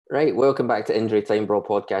Right, welcome back to Injury Time Brawl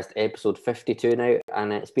Podcast, episode 52 now,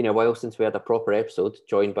 and it's been a while since we had a proper episode,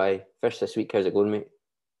 joined by Fish this week. How's it going, mate?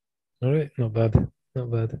 All right, not bad,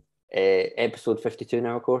 not bad. Episode 52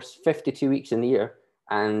 now, of course, 52 weeks in the year,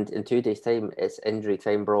 and in 2 days' time, it's Injury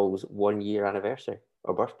Time Brawl's 1 year anniversary,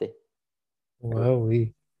 or birthday. Wow,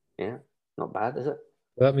 Yeah, not bad, is it?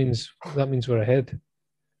 that means we're ahead.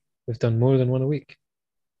 We've done more than one a week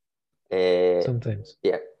sometimes.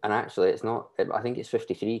 Yeah, and actually, it's not, I think it's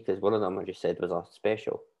 53, because one of them I just said was a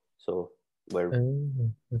special, so we're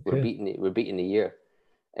Okay. beating the year.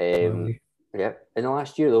 Wow. Yeah. In the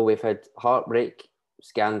last year, though, we've had heartbreak,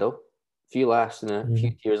 scandal, a few laughs, and a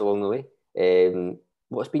few tears along the way.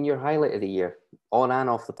 What's been your highlight of the year, on and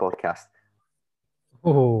off the podcast?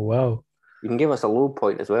 Oh, wow. You can give us a low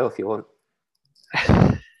point as well if you want.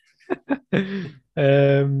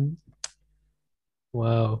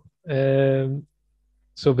 Wow.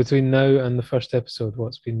 So between now and the first episode,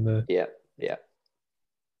 what's been the Yeah.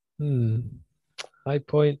 high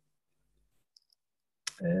point?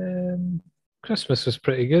 Christmas was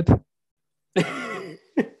pretty good.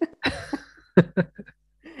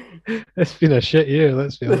 It's been a shit year,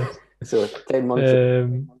 let's be honest. So 10 months.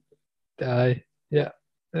 Yeah.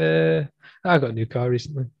 I got a new car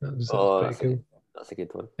recently. That was pretty cool. That's a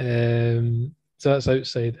good one. So that's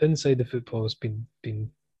outside. Inside the football has been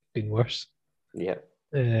worse. Yeah.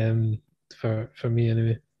 For me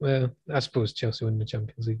anyway. Well, I suppose Chelsea winning the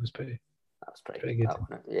Champions League was pretty good.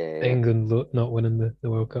 Yeah. England not winning the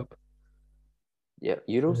World Cup. Yeah,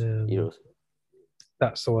 Euros.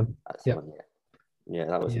 That's the one. That's the one. Yeah,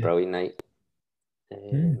 that was a brilliant night.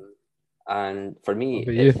 And for me,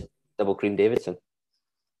 it's Double Cream Davidson.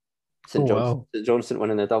 St. Johnstone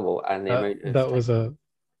winning the double, and the amount of that was a.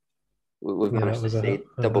 We've managed to say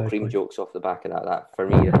double cream jokes off the back of that. That for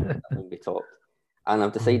me, that won't be topped. And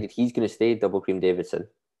I've decided he's going to stay Double Cream Davidson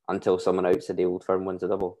until someone outside the Old Firm wins a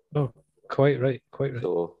double. Oh, quite right.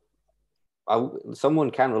 So,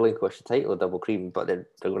 someone can relinquish the title of Double Cream, but they're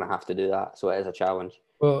going to have to do that. So it is a challenge.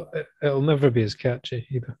 Well, it'll never be as catchy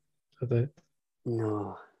either. I doubt.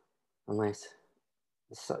 No, unless,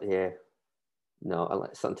 no,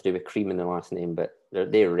 it's something to do with cream in the last name, but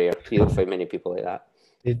they're rare. You don't find many people like that.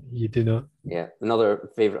 You do not. Yeah,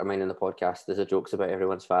 another favourite of mine in the podcast is the jokes about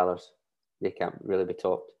everyone's fathers. They can't really be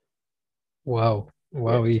topped. Wow.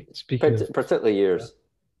 Yeah. Speaking of, particularly yours.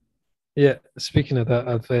 Yeah, speaking of that,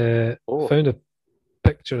 I've found a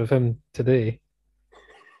picture of him today.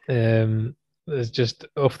 It's just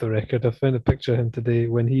off the record. I found a picture of him today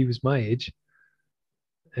when he was my age.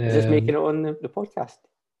 Is this making it on the podcast?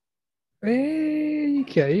 You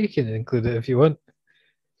can include it if you want.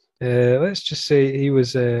 Let's just say he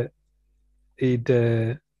was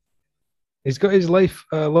he's got his life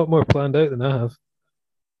a lot more planned out than I have.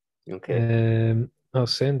 Okay. I'll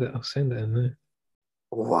send it in there.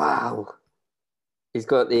 Wow. He's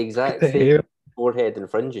got the exact same forehead and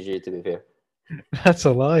fringe as you, to be fair. That's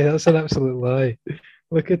a lie. That's an absolute lie.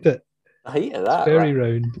 Look at it. I hate that. It's very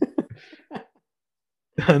round.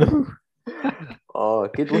 I know. Oh,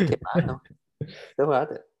 good looking man, though. Still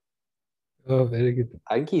had it. Oh, very good.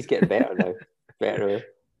 I think he's getting better now. Better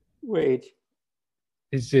with age.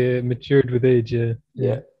 He's matured with age, yeah.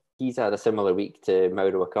 He's had a similar week to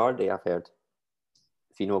Mauro Icardi, I've heard.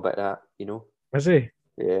 If you know about that, you know. Has he?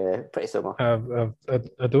 Yeah, pretty similar. I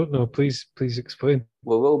don't know. Please explain.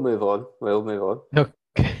 Well, we'll move on.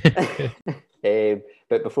 Okay.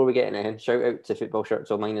 But before we get into shout out to Football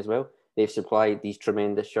Shirts Online as well. They've supplied these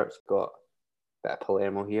tremendous shirts. Got a bit of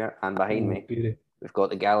Palermo here, and behind me, we've got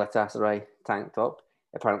the Galatasaray tank top.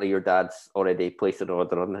 Apparently, your dad's already placed an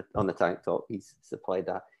order on the tank top. He's supplied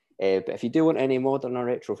that. But if you do want any modern or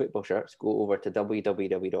retro football shirts, go over to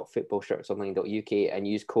www.footballshirtsonline.uk and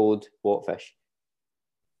use code WhatFish.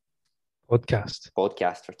 Podcast for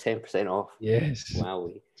 10% off. Yes.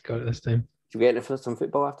 Wow. It's got it this time. Should we get into some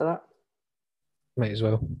football after that? Might as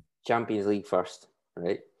well. Champions League first,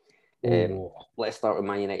 right? Let's start with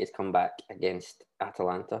Man United's comeback against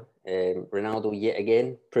Atalanta. Ronaldo yet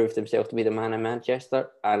again proved himself to be the man in Manchester,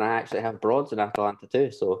 and I actually have broads in Atalanta too,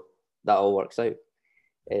 so that all works out.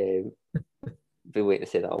 Been waiting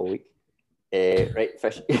to say that all week. Right,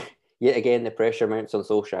 Fish. Yet again, the pressure mounts on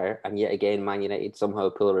Solskjaer, and yet again, Man United somehow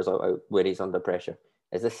pull a result out when he's under pressure.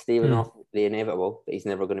 Is this staving off the inevitable that he's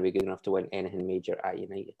never going to be good enough to win anything major at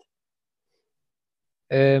United?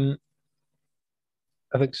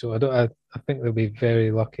 I think so. I think they'll be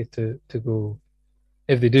very lucky to go.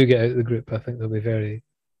 If they do get out of the group, I think they'll be very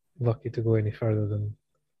lucky to go any further than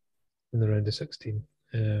in the round of 16.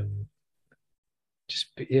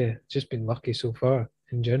 Just been lucky so far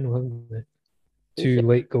in general, haven't they? Two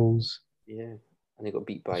late goals. Yeah. And they got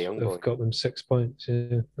beat by Young They've Boys. got them 6 points,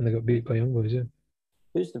 yeah, and they got beat by Young Boys, yeah.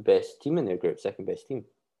 Who's the best team in their group? Second best team?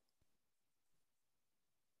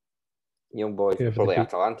 Young Boys, Whoever probably they beat.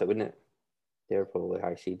 Atalanta, wouldn't it? They're probably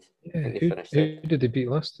high seeds. I Yeah, think they who finished second. did they beat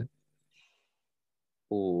last time?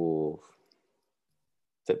 Oh,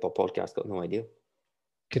 football podcast, got no idea.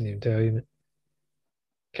 Couldn't even tell you, mate.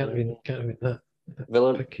 Can't have been that.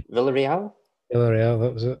 Villarreal? Villarreal,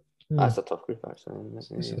 that was it. That's a tough group, actually.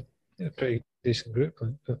 It's a pretty decent group,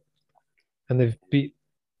 and they've beat,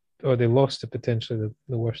 or they lost to potentially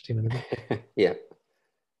the worst team in the group. Yeah.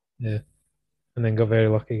 Yeah, and then got very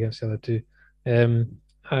lucky against the other two.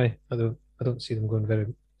 I don't see them going very,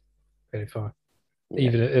 very far, Yeah.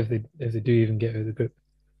 even if they do even get out of the group.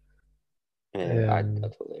 I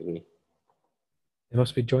totally agree. They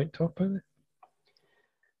must be joint top, aren't they?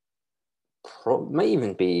 Might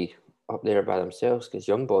even be up there by themselves because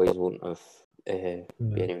Young Boys won't have be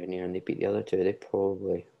anywhere near, and they beat the other two. They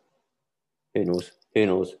probably, who knows?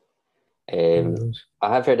 I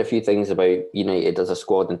have heard a few things about United as a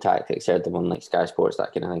squad and tactics. Heard them on like Sky Sports,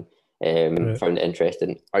 that kind of thing. Right. Found it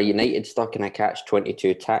interesting. Are United stuck in a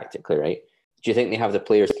catch-22 tactically? Right? Do you think they have the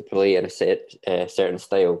players to play in a certain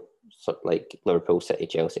style, like Liverpool, City,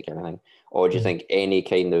 Chelsea kind of thing, or do you think any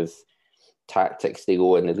kind of tactics they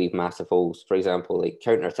go and they leave massive holes? For example, like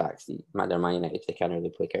counter-attacks. Man United, they can't really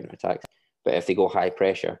play counter-attacks, but if they go high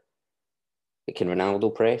pressure, can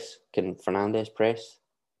Ronaldo press? Can Fernandes press?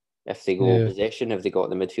 If they go possession, have they got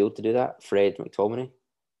the midfield to do that? Fred, McTominay?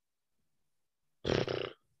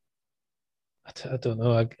 I don't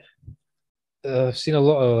know. I've seen a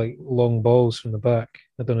lot of like long balls from the back.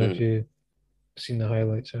 I don't know if you've seen the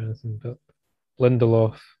highlights or anything, but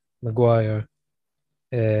Lindelof, Maguire,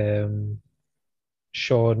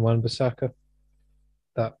 Shaw and Wan-Bissaka.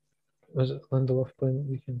 That was it. Lindelof playing that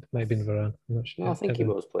weekend. Might have been Varane. I'm not sure. No, I think he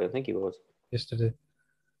was playing. I think he was yesterday.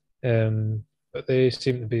 But they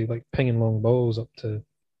seem to be like pinging long balls up to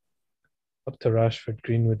Rashford,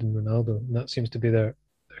 Greenwood, and Ronaldo, and that seems to be their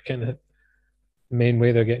kind of main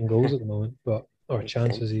way they're getting goals at the moment, or Makes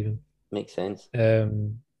chances sense. even. Makes sense.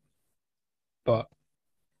 But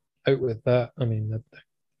out with that, I mean,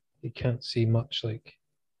 you can't see much like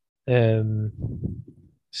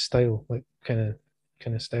style, like kind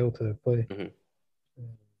of style to their play.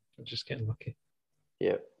 Just getting lucky.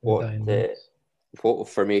 Yeah. What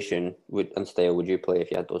formation and style would you play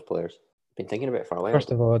if you had those players? Been thinking about it for a while.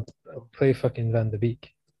 First of all, I'd play fucking Van de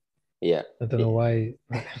Beek. Yeah. I don't know why.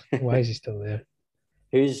 Why is he still there?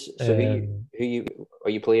 Who are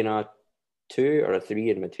you playing, a 2 or a 3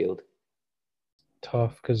 in midfield?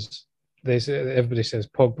 Tough, because everybody says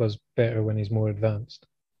Pogba's better when he's more advanced.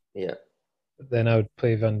 Yeah. But then I would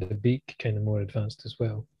play Van de Beek kind of more advanced as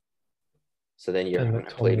well. So then you're going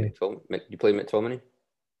to play McTominay. You play McTominay?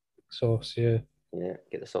 Sauce, yeah. Yeah,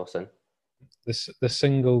 get the sauce in. The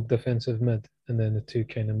single defensive mid, and then the two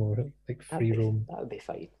kind of more like free roam. That would be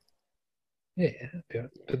fine. Yeah,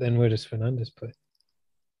 but then where does Fernandes play?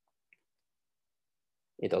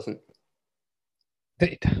 He doesn't.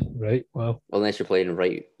 Right. Well, unless you're playing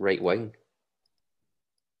right wing.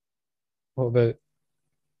 What about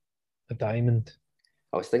a diamond?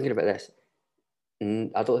 I was thinking about this.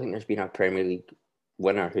 I don't think there's been a Premier League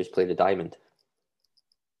winner who's played a diamond.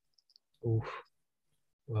 Oof.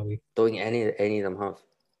 Well, we don't think any of them have.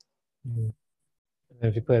 And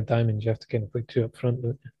if you play a diamond, you have to kind of play two up front,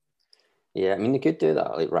 don't you? Yeah, I mean, they could do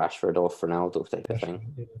that, like Rashford off Ronaldo type of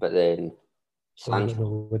thing. Yeah. But then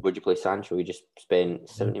Sancho, would you play Sancho? You just spend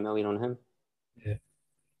 70 million on him? Yeah.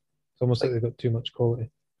 It's almost like they've got too much quality.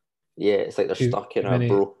 Yeah, it's like they're stuck in a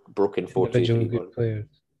broken 4-2-3-1. Players.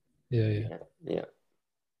 Yeah.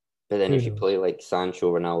 But then if you play like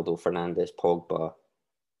Sancho, Ronaldo, Fernandes, Pogba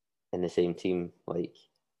in the same team, like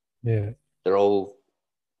they're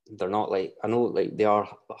not like, I know like they are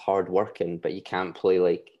hard working, but you can't play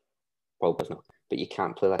like Pogba's not, but you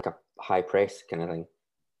can't play like a high press kind of thing.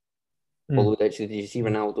 Although actually, did you see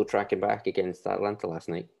Ronaldo tracking back against Atlanta last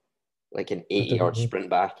night? Like an 80-yard sprint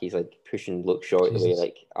back, he's like pushing Luke Shaw the way,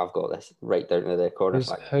 like, I've got this, right down to the corner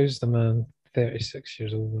flag. How's the man 36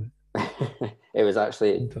 years old? It was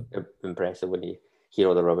actually impressive when you hear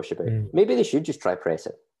all the rubbish about it. Maybe they should just try press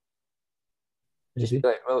it. Just be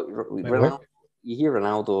like, well, Ronaldo, you hear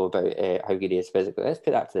Ronaldo about how good he is physically. Let's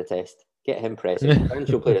put that to the test. Get him pressing. And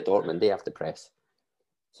she'll play at Dortmund. They have to press.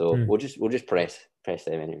 So we'll just press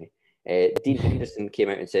them anyway. Dean Henderson came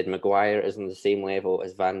out and said Maguire is on the same level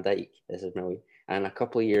as Van Dijk. This is brilliant. And in a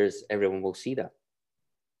couple of years, everyone will see that.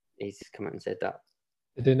 He's come out and said that.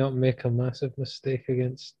 Did they not make a massive mistake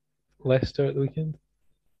against Leicester at the weekend?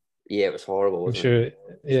 Yeah, it was horrible. I'm sure.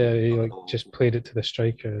 Yeah, he like just played it to the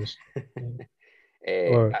strikers.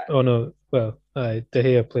 Oh no, well, De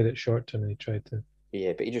Gea played it short and he tried to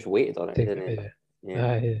yeah, but he just waited on it, take didn't it. he?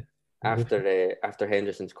 Yeah. Yeah. Yeah. After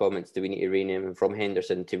Henderson's comments, do we need to rename him from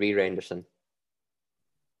Henderson to Henderson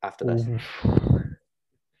after this?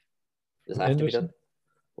 Does that have to be done?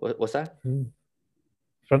 Henderson? What's that?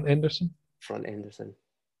 Front Henderson? Front Henderson.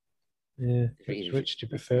 Yeah. Which do you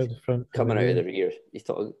prefer, the front or coming the out of rear? the rear? He's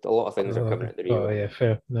thought a lot of things are coming out the rear. Oh yeah,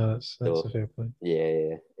 fair. No, that's So, a fair point.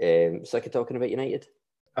 yeah. Sick of talking about United.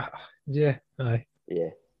 Yeah, aye. Yeah,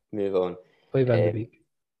 move on. Play Van de Beek.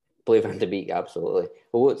 Play Van de Beek, absolutely.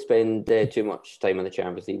 We won't spend too much time on the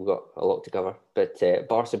Champions League. We've got a lot to cover. But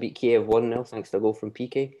Barca beat Kiev 1-0 thanks to a goal from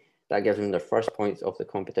Piqué. That gives them their first points of the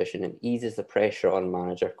competition and eases the pressure on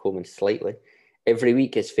manager Koeman slightly. Every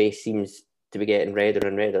week his face seems to be getting redder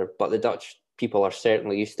and redder, but the Dutch people are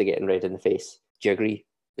certainly used to getting red in the face. Do you agree?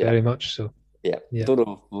 Yeah. Very much so. Yeah. Don't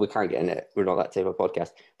know. We can't get in it. We're not that type of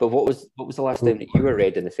podcast. But what was the last time that you were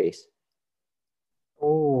red in the face?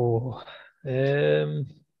 Oh,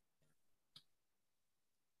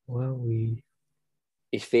 well,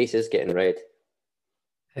 his face is getting red.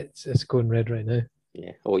 It's going red right now.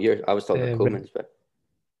 Yeah. Oh, I was talking about Koeman's, but.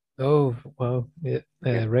 Oh wow, yeah.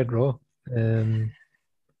 Red Raw.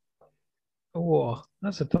 Oh,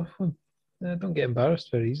 that's a tough one. I don't get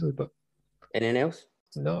embarrassed very easily, but anything else?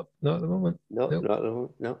 Not at the moment. No, nope. Not at the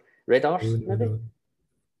moment. No. Red arse, maybe.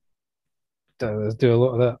 Let's do a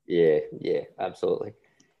lot of that. Yeah, absolutely.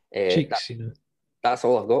 Cheeks, That's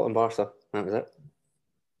all I've got on Barca. That was it.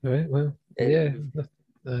 Right. Well, yeah.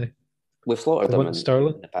 We've slaughtered them in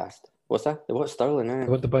Sterling the past. What's that? They want Sterling now. They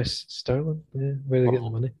want to buy Sterling. Yeah. Where are they getting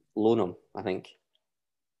the money? Loan him, I think.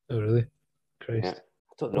 Oh really? Christ. Yeah.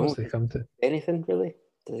 I don't know. What's they come to? Anything really?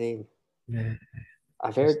 Do they? Yeah.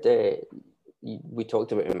 I've heard we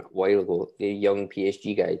talked about him a while ago. The young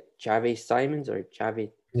PSG guy, Xavi Simons or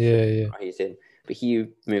Xavi. Yeah. How you saying? But he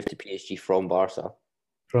moved to PSG from Barca.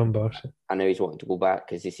 From Barca. And now he's wanting to go back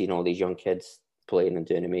because he's seen all these young kids playing and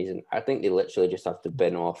doing amazing. I think they literally just have to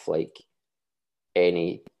bin off like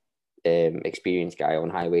any experienced guy on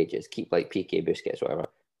high wages, keep like Piqué, Busquets, whatever,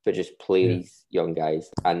 but just play these young guys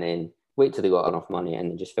and then wait till they got enough money and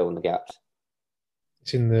then just fill in the gaps.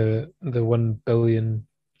 It's in the 1 billion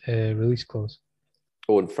release clause.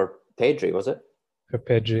 Oh, and for Pedri, was it? For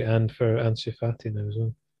Pedri and for Ansu Fati now as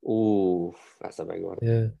well. Oh, that's a big one.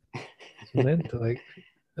 Yeah. It's meant to, like,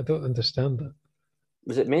 I don't understand that.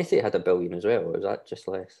 Was it Messi had 1 billion as well, or was that just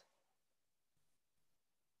less?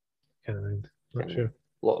 Can't remember. Not sure.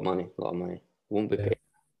 A lot of money. Won't be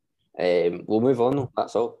paid. We'll move on though.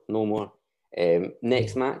 That's all. No more.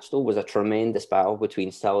 Next match though was a tremendous battle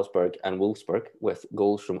between Salzburg and Wolfsburg with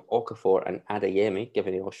goals from Okafor and Adeyemi,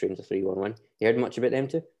 giving the Austrians a 3-1 win. You heard much about them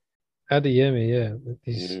too? Adeyemi, yeah.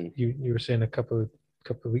 He's you were saying a couple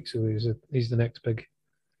of weeks ago he's the next big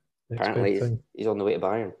apparently he's on the way to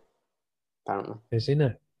Bayern. Apparently. Is he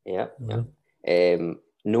now? Yeah.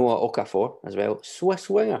 Noah Okafor as well, Swiss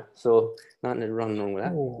winger. So nothing to run wrong with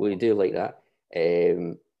that. We do like that.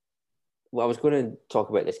 Well, I was going to talk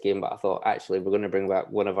about this game, but I thought actually we're going to bring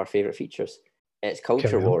back one of our favourite features. It's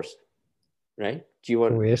culture wars, right? Do you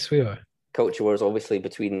want? Oh, yes, we are. Culture wars, obviously,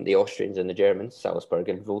 between the Austrians and the Germans, Salzburg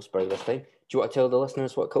and Wolfsburg this time. Do you want to tell the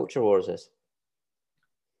listeners what culture wars is?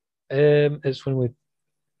 It's when we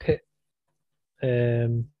pit.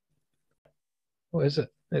 What is it?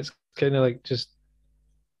 It's kind of like just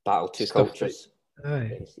battle two cultures.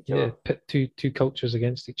 Pit two cultures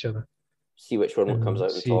against each other. See which one comes out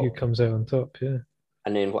on top. See who comes out on top, yeah.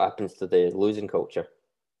 And then what happens to the losing culture?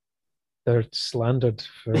 They're slandered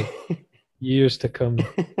for years to come.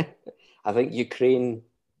 I think Ukraine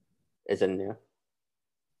is in there.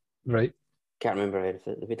 Right. Can't remember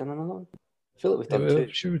anything. Have we done another one? I feel like we've done two.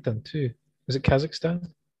 I'm sure we've done two. Was it Kazakhstan?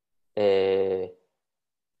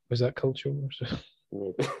 Was that culture wars?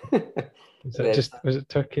 Maybe. Was it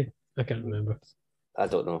Turkey? I can't remember. I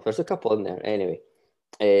don't know. There's a couple in there. Anyway.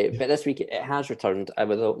 But this week it has returned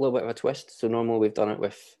with a little bit of a twist. So normally we've done it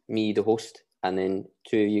with me, the host, and then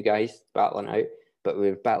two of you guys battling out. But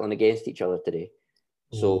we're battling against each other today.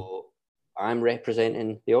 So I'm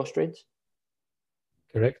representing the Austrians.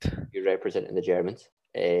 Correct. You're representing the Germans.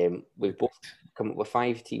 We've both come up with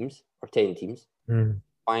 5 teams or 10 teams.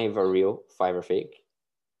 5 are real, 5 are fake.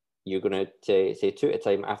 You're going to say 2 at a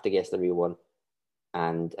time. I have to guess the real one.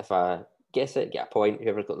 And if I guess it, get a point.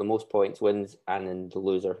 Whoever's got the most points wins, and then the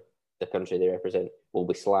loser, the country they represent, will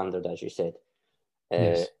be slandered, as you said.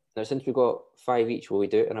 Yes. Now, since we've got 5 each, will we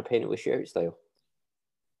do it in a penalty shootout style?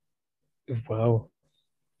 Wow.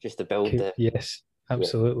 Just to build the... Yes,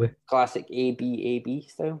 absolutely. Yeah. Classic A-B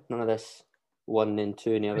style. None of this 1 and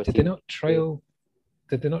 2 and the other Did they not trial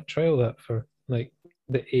that for like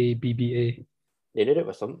the ABBA. They did it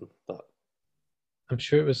with something, but I'm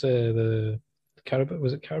sure it was the Carabao.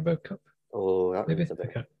 Was it Carabao Cup? oh, that Maybe rings a I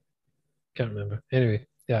bit. can't remember. Anyway,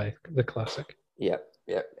 yeah, the classic. Yep.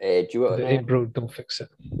 Do you If want it ain't broke, don't fix it.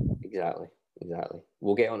 exactly?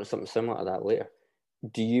 We'll get on to something similar to that later.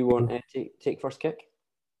 Do you want to take first kick?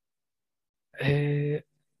 Aye,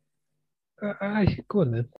 go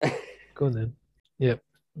on then. Go on then. Yep.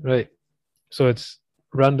 Right. So it's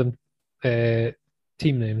random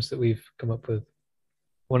team names that we've come up with.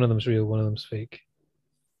 One of them's real, one of them's fake,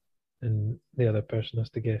 and the other person has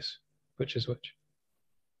to guess which is which.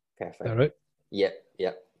 Perfect. Is that right? Yep.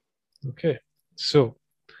 Okay. So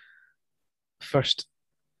first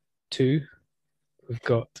two, we've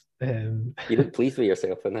got. You look pleased with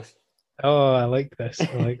yourself in this. Oh, I like this.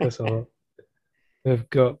 I like this a lot. We've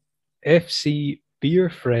got FC Beer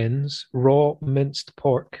Friends Raw Minced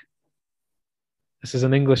Pork. This is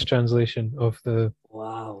an English translation of the.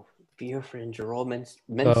 Wow, beer friends, raw minced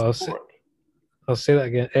pork. I'll say that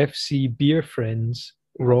again. FC Beer Friends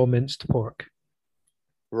Raw Minced Pork.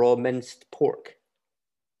 Raw minced pork.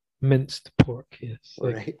 Minced pork, yes.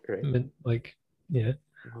 Right. Yeah.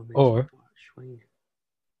 Or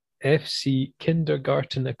FC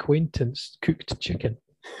Kindergarten Acquaintance Cooked Chicken.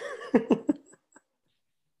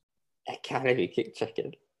 It can't be cooked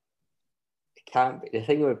chicken. It can't be. The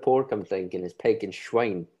thing with pork I'm thinking is pig and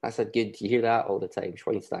swine. That's a good, you hear that all the time,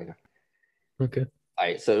 Schweinsteiger. Okay. All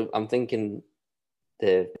right, so I'm thinking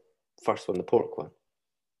the first one, the pork one.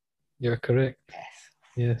 You're correct.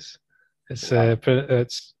 Yes. It's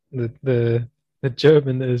it's the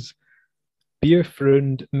German is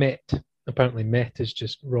Bierfreund Met. Apparently, Met is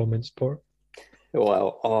just raw minced pork.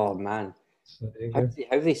 Well, oh man, so how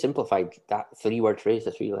have they simplified that 3-word phrase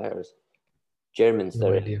to 3 letters? Germans,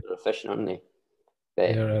 they're efficient, aren't they?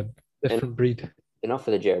 But they're a different breed. Enough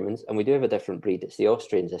of the Germans, and we do have a different breed. It's the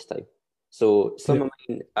Austrians this time. So some of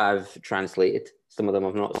mine I've translated, some of them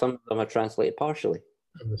I've not. Some of them I've translated partially.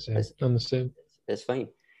 I'm the same. It's fine.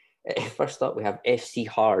 First up, we have FC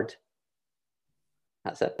Hard.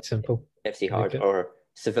 That's it. Simple. FC Hard or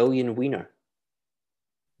Civilian Wiener.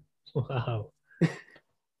 Wow.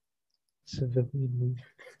 Civilian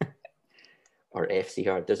Wiener. Or FC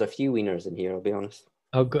Hard. There's a few wieners in here. I'll be honest.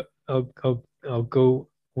 I'll go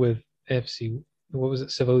with FC. What was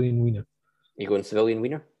it? Civilian Wiener. You going Civilian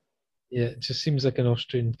Wiener? Yeah, it just seems like an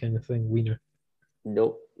Austrian kind of thing. Wiener.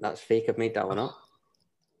 Nope, that's fake. I've made that one up.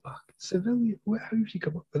 Fuck. Civilian. How did you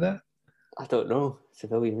come up with that? I don't know.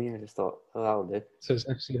 Civilian Wiener. I just thought, oh, that'll do. So it's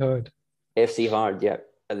FC Hard. FC Hard, yeah.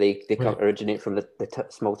 They originate from the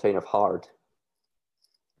small town of Hard.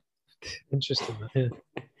 Interesting, yeah.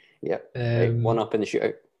 Yeah. Right, one up in the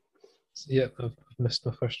shootout. Yeah, I've missed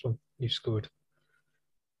my first one. You scored.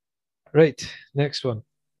 Right, next one.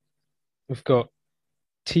 We've got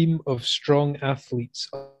Team of Strong Athletes,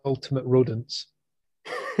 Ultimate Rodents.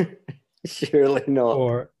 Surely not.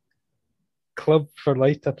 Or Club for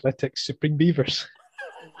Light Athletics, Supreme Beavers.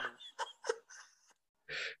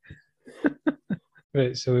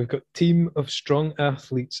 Right, so we've got Team of Strong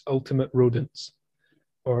Athletes, Ultimate Rodents.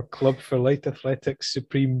 Or Club for Light Athletics,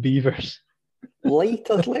 Supreme Beavers. Light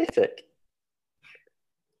Athletic?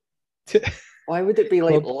 Why would it be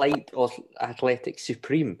like Light Athletic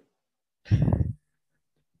Supreme?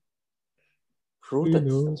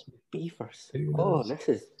 Rodents, beavers. Oh, this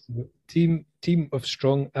is Team of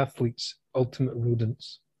Strong Athletes, Ultimate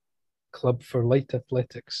Rodents. Club for Light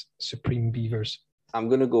Athletics, Supreme Beavers. I'm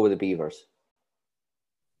gonna go with the beavers.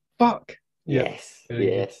 Fuck. Yes.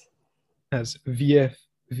 Yes. That's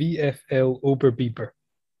VfL Oberbiber.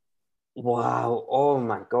 Wow. Oh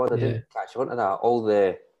my god, I didn't catch on to that. All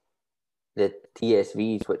the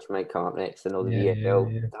TSVs which might come up next and all the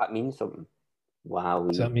VfL. Yeah. That means something.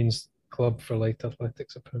 Wow. So that means Club for Light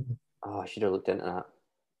Athletics, apparently. Oh, I should have looked into that.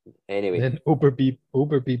 Anyway. Then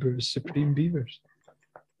Oberbiber Supreme Beavers.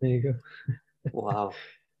 There you go. Wow.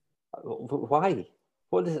 Why?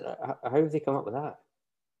 What is it? How have they come up with that?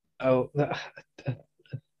 Oh,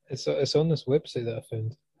 it's on this website that I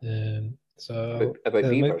found. So about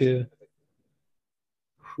beavers. Might be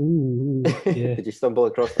yeah. Did you stumble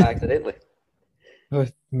across that accidentally?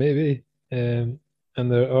 Maybe. And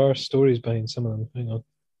there are stories behind some of them. Hang on.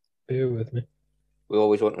 Bear with me. We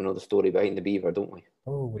always want to know the story behind the beaver, don't we?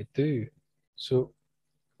 Oh, we do. So,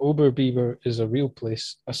 Oberbiber is a real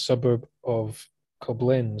place, a suburb of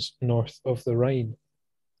Koblenz, north of the Rhine.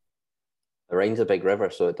 The Rhine's a big river,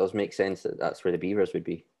 so it does make sense that that's where the beavers would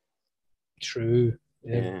be. True.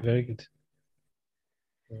 Yeah. Very good.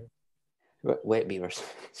 Wet beavers.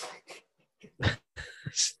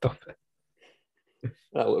 Stop it.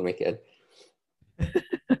 That won't make it in.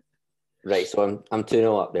 Right, so I'm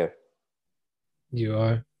 2-0 up there. You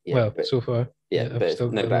are. Yeah, Well, but so far. yeah, I've but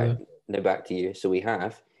still now got back to you. So we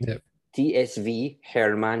have Yep. TSV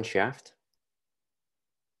Hermannschaft.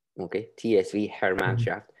 Okay, TSV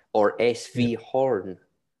Hermannschaft or SV Horn.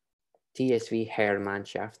 TSV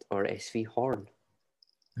Hermannschaft or SV Horn.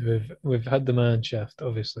 We've had the Mannschaft,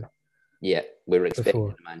 obviously. Yeah, we were expecting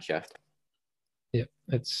Before. the Mannschaft. Yeah,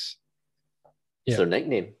 it's their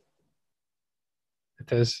nickname.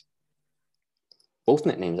 It is. Both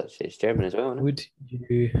nicknames, actually. It's German as well, isn't it? Would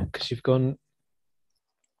you, because you've gone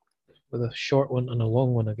with a short one and a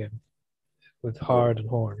long one again, with hard and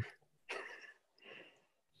horn.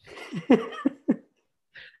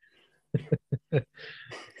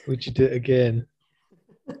 Would you do it again?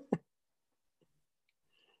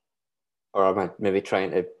 Or am I maybe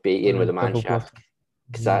trying to bait in with the Mannschaft?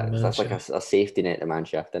 Because that's like a safety net, the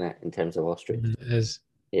Mannschaft, isn't it, in terms of Austria? It is.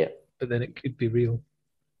 Yeah. But then it could be real.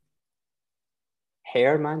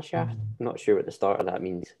 Hermannschaft? I'm not sure what the start of that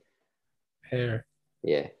means. Hair.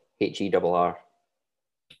 Yeah. HERR.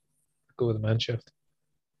 Go with the Mannschaft.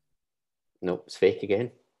 Nope, it's fake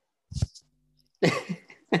again.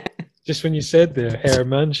 Just when you said there,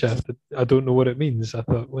 Hermannschaft, I don't know what it means. I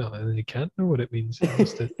thought, well, you can't know what it means.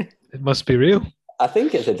 It must be real. I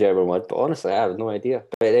think it's a German word, but honestly, I have no idea.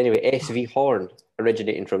 But anyway, SV Horn,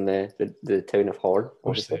 originating from the town of Horn. Of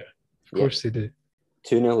course they are. Of course they do.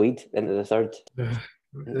 2-0 lead into the third.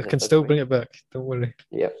 They can still bring it back. Don't worry.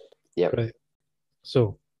 Yep. Right.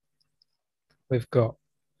 So, we've got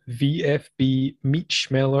VfB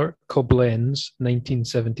Mietschmeller Koblenz,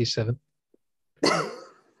 1977.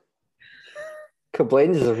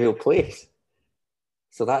 Koblenz is a real place.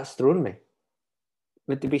 So that's thrown me.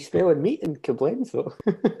 Would they be spelling meat in Koblenz, though?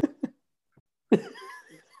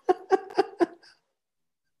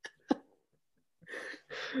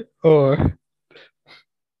 Or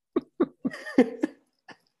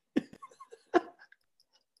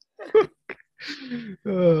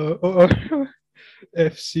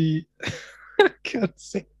FC. I can't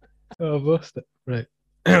say. Oh, I've lost it. Right.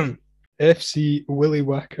 FC Willy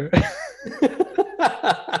Wacker.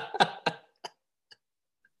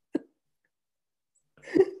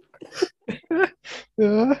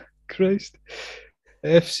 Christ.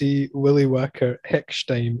 FC Willy Wacker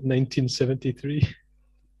Heckstein, 1973.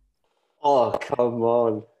 Oh, come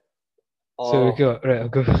on. So we got, right,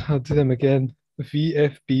 I'll do them again.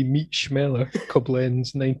 VfB Mietschmeller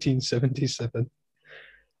Koblenz, 1977.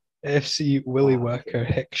 FC Willy Wacker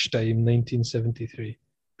Heckstein, 1973.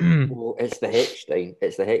 Well, it's the Heckstein.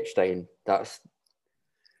 It's the Heckstein. That's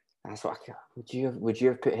what would you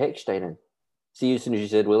have put Heckstein in? See, as soon as you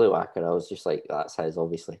said Willy Wacker, I was just like, that's his,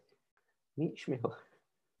 obviously. Mietschmeller.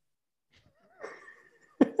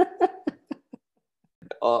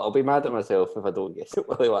 I'll be mad at myself if I don't guess it.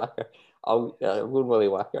 Willy Wacker. I'm going Willy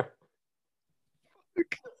Wacker.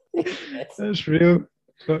 That's real.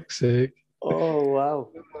 Fuck's sake. Oh, wow.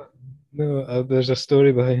 No, there's a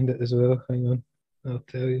story behind it as well. Hang on. I'll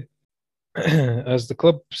tell you. As the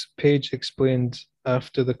club's page explained,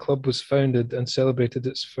 after the club was founded and celebrated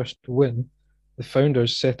its first win, the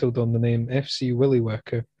founders settled on the name FC Willy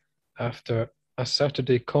Wacker after a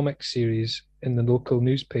Saturday comic series in the local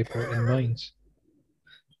newspaper in Mainz.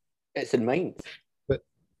 It's in Mainz.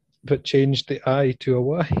 But changed the I to a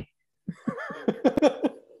Y.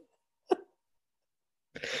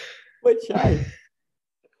 Which I?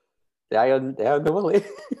 The eye on the willy.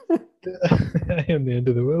 I am the end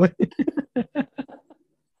of the willy.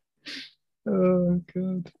 Oh,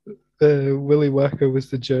 God. Willy Wacker was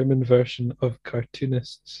the German version of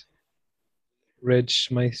cartoonists. Red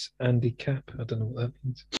Schmeiss, Andy Cap. I don't know what that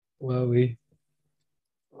means. Wowie.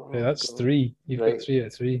 Yeah, that's God. 3. You've got 3 out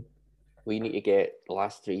of 3. We need to get the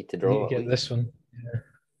last 3 to draw. You need to get this one. Yeah.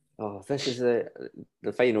 Oh, this is the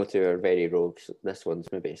final 2 are very rogue. So this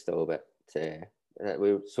one's maybe still a bit.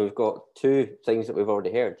 So we've got 2 things that we've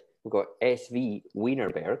already heard. We've got SV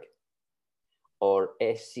Wienerberg or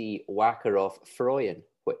SC Wackerhof Freuen.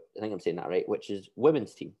 I think I'm saying that right, which is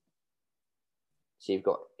women's team. So you've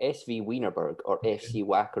got SV Wienerberg or FC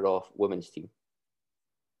Wackerhof women's team.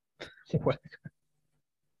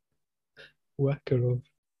 Wackerhof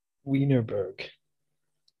Wienerberg.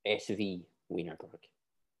 SV Wienerberg.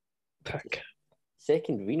 Tack.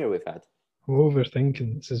 Second wiener we've had. I'm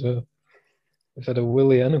overthinking this as well. We've had a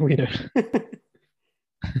Willy and a wiener.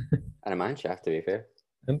 And a Mannschaft, to be fair.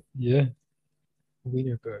 Yeah.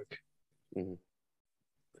 Wienerberg.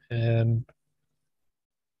 Mm-hmm.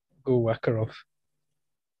 Go Wackerhof.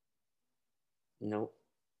 No.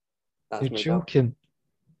 You're joking.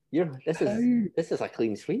 This is a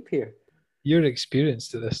clean sweep here. You're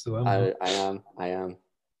experienced at this, though. I am.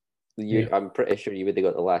 I'm pretty sure you would have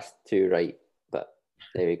got the last two right, but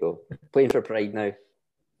there we go. Playing for pride now.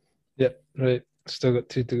 Yep, right. Still got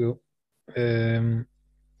two to go.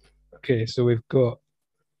 Okay, so we've got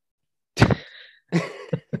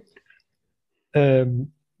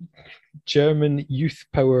German Youth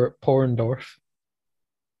Power Porndorf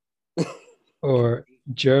or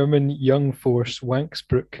German Young Force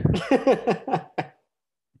Wanksbrook.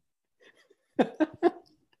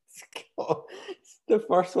 The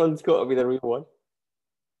first one's got to be the real one.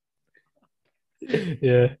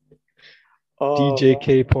 Yeah. Oh,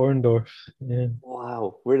 DJK Porndorf. Yeah.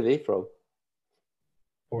 wow. Where are they from?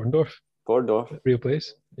 Porndorf. Porndorf. Real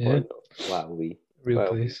place. Yeah. Porndorf. Wow. Real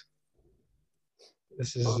place.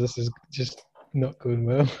 This is just not going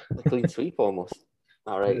well. A clean sweep almost.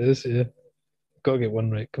 All right. It is, yeah. Got to get one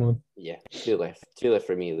right. Come on. Yeah, two left. Two left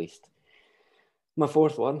for me at least. My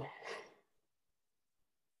fourth one.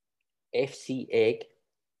 FC Egg.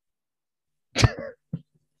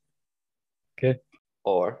 Okay.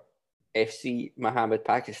 Or FC Mohammed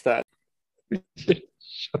Pakistan.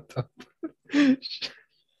 Shut up.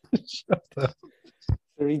 Shut up.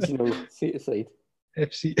 The regional side.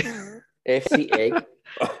 FC Egg.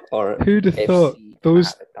 Or who'd have FC thought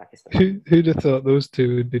those? Pakistan. Who'd have thought those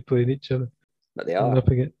two would be playing each other? But they are. Up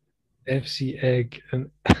against FC Egg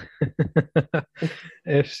and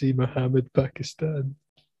FC Mohammed Pakistan.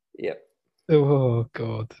 Yep. Oh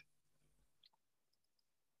God.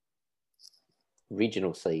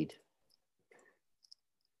 Regional side.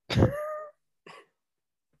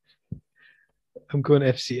 I'm going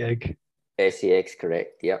FC Egg. FC Egg's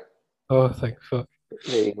correct. Yep. Oh, thank fuck.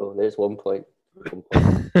 There you go. There's 1 point. 1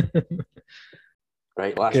 point.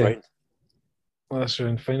 Right, last round. Last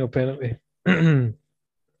round, final penalty.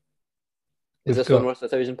 Is this one worth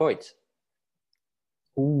 1,000 points?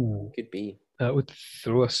 Ooh. Could be. That would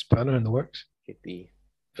throw a spanner in the works. Could be.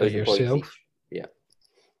 For yourself. Yeah.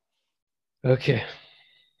 Okay.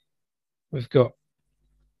 We've got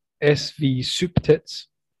SV Soup Tits.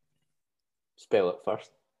 Spell it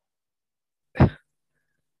first.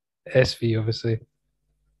 SV, obviously.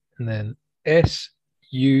 And then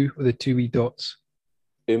SU with the two wee dots.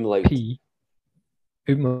 Umlaut. P.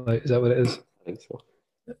 Umlaut, is that what it is? I think so.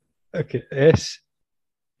 Okay.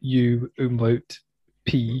 SU umlaut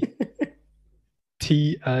P.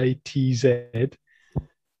 TITZ.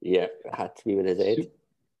 Yeah, it had to be with a Z.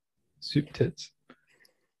 Soup Tits.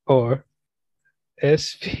 Or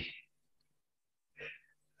SV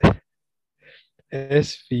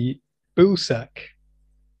Bullsack.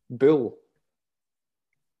 Bull.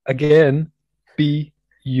 Again,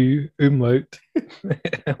 BU umlaut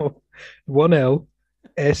 1L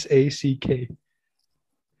SACK.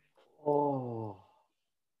 Oh.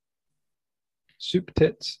 Soup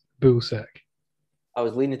Tits Bullsack. I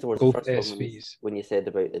was leaning towards both the first one when you said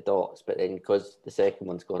about the dots, but then because the second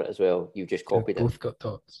one's got it as well, you just copied it. Both got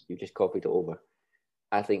dots. You just copied it over.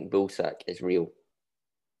 I think Bullsack is real.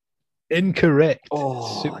 Incorrect.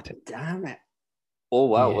 Oh, damn it. Oh,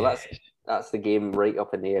 wow. Yeah. Well, that's the game right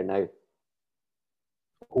up in the air now.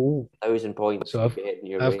 Oh. 1,000 points. So I've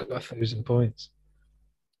got 1,000 points.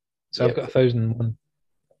 So I've got 1,001.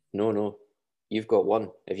 No. You've got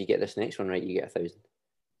one. If you get this next one right, you get 1,000.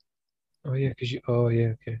 Oh, yeah, because you... Oh,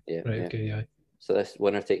 yeah, okay. Yeah, right, okay, yeah. So this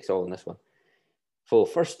winner takes all in this one. For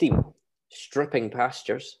first team, Stripping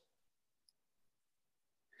Pastures.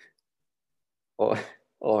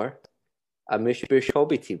 Or a Mush Bush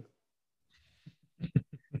Hobby Team.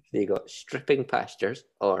 So you got Stripping Pastures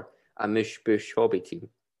or a Mush Bush Hobby Team.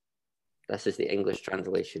 This is the English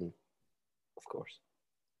translation, of course.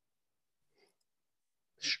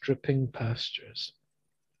 Stripping Pastures.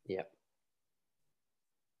 Yep.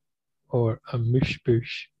 Or a Mush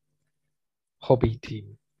Bush Hobby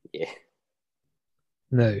Team. Yeah.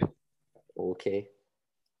 Now. Okay.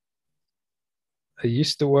 I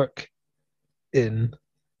used to work in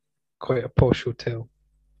quite a posh hotel.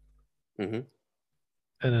 Mm-hmm.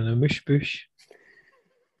 And an amuse bush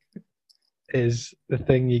is the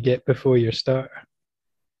thing you get before your starter.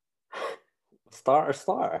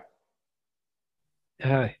 Starter?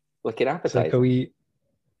 Aye. Like an appetizer? It's like a wee...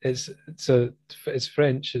 It's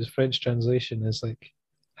French. Its French translation is like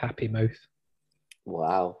happy mouth.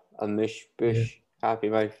 Wow. Amuse bush happy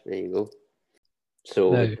mouth. There you go.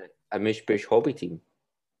 So, now, Amuse bush Hobby Team.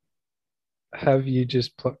 Have you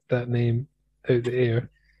just plucked that name out the air?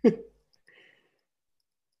 Do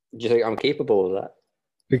you think I'm capable of that?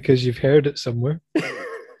 Because you've heard it somewhere.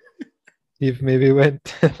 You've maybe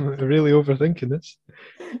went really overthinking this.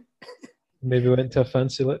 Maybe went to a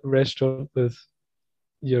fancy restaurant with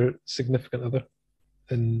your significant other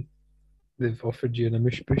and they've offered you an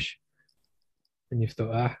amuse bush. and you've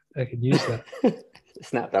thought, I could use that.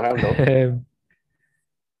 Snap their hand off.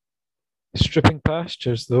 Stripping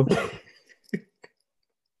pastures, though.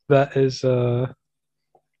 That is, where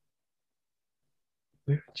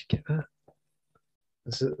did you get that?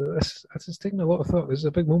 That's taking a lot of thought. This is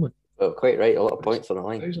a big moment. Well, quite right. A lot of points on the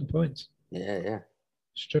line. 1,000 points. Yeah.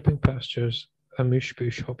 Stripping pastures, a moosh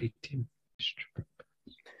bush hobby team.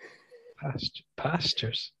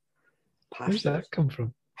 Pastures. Where's that come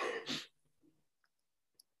from?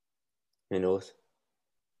 Who knows?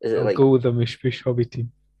 Is it I'll like go with the moosh bush hobby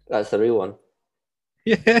team. that's the real one?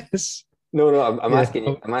 Yes. No, I'm Yeah. asking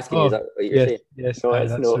you. I'm asking you. Is that what you're saying? Yes, No,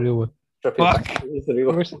 that's the real one. Fuck! It's the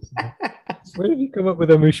real one. Where have you come up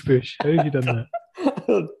with a moosh bush? How have you done that?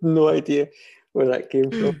 I have no idea where that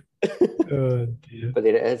came from. Oh dear. But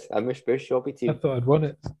there it is. A Mush Bush hobby I team. thought I'd won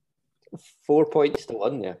it. 4 points to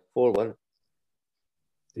 1 there. 4-1.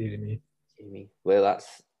 Dear me. Well,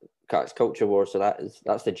 that's culture war. So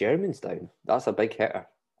that's the Germans down. That's a big hitter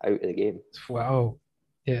out of the game. Wow.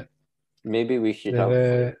 Yeah. Maybe we should have.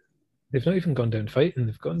 They've not even gone down fighting.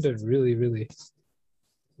 They've gone down really, really,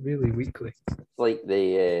 really weakly. It's like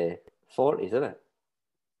the 40s, isn't it?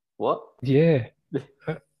 What? Yeah.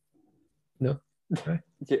 No.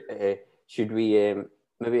 Should we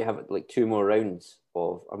maybe have like 2 more rounds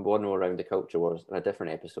of and 1 more round of culture wars in a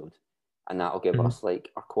different episode, and that'll give us like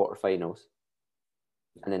our quarterfinals,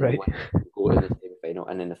 and then we'll go to the semi-final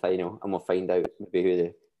and then the final, and we'll find out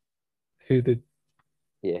maybe who the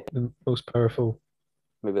most powerful,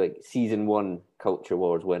 maybe like season 1 culture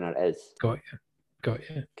wars winner is. Got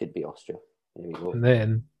you. Could be Austria. There we go. And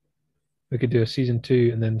then we could do a season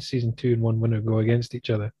 2, and then season 2 and 1 winner go against each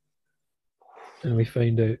other, and we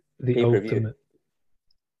find out the Pay-per-view. ultimate.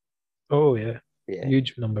 Oh yeah,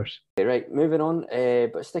 huge numbers. Okay, right, moving on,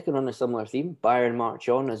 but sticking on a similar theme, Bayern march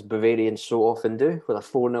on as Bavarians so often do with a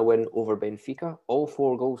 4-0 win over Benfica. All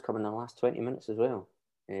 4 goals come in the last 20 minutes as well.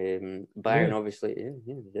 Bayern obviously,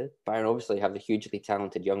 they did. Bayern obviously have the hugely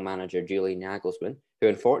talented young manager Julian Nagelsmann, who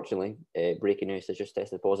unfortunately, breaking news, has just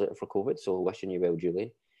tested positive for COVID. So wishing you well,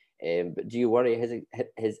 Julian. But do you worry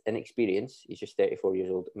his inexperience? He's just 34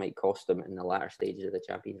 years old. Might cost him in the latter stages of the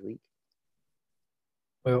Champions League.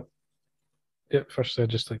 Well, firstly, I'd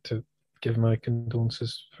just like to give my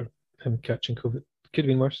condolences for him catching COVID. Could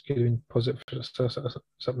have been worse. Could have been positive for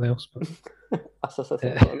something else. But I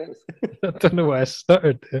don't know why I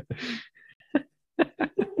stuttered there.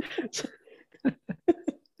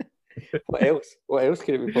 What else? What else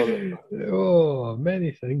could it be positive? Oh,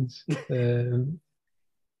 many things.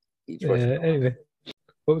 Anyway,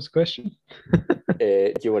 what was the question?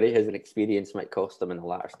 Do you worry his experience might cost him in the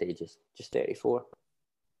latter stages? Just 34.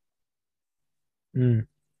 I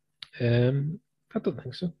don't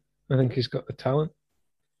think so. I think he's got the talent.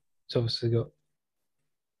 He's obviously got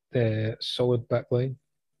the solid back line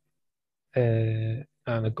and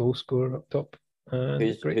a goal scorer up top.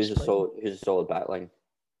 Who's a solid back line?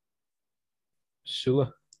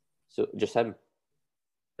 Sula. So just him.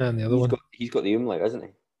 And the other one. He's got the umlaut, hasn't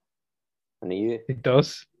he? And the U. He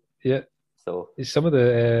does. Yeah. So some of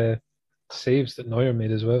the saves that Neuer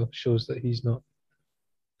made as well shows that he's not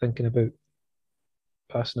thinking about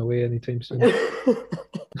passing away anytime soon.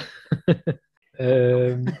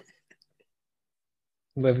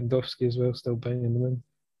 Lewandowski as well, still banging them in.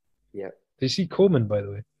 Yeah. Did you see Coleman, by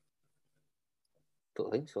the way?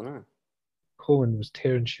 Don't think so, no. Coleman was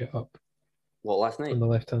tearing shit up. What, last night? On the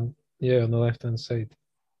left hand. Yeah, on the left hand side.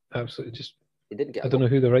 Absolutely just. He didn't get. I don't know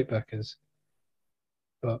who the right back is,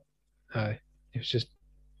 but he was just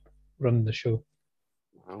running the show.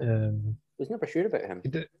 Wow. I was never sure about him. He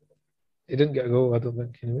didn't get a goal, I don't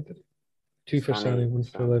think. Anyway, did he? 2 for Sané, 1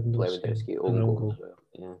 for Lewandowski, own goal. Well.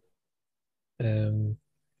 Yeah.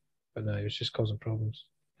 But no, he was just causing problems.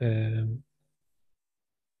 I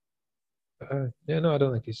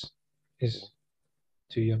don't think he's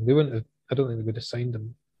too young. They wouldn't have. I don't think they would have signed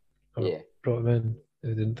him or brought him in. They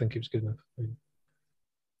didn't think he was good enough.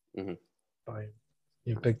 Bayern,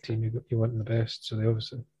 you're a big team. You want the best, so they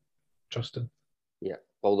obviously trust him. Yeah,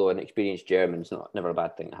 although an experienced German's never a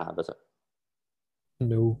bad thing to have, is it?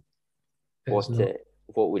 No.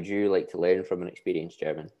 What would you like to learn from an experienced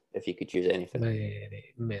German if you could choose anything?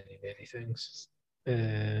 Many things.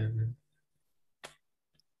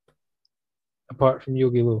 Apart from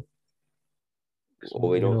Yogi Low.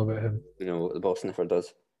 We know about him. We know what the boss sniffer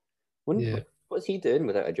does. What's he doing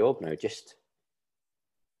without a job now? Just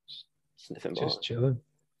sniffing balls. Just chilling.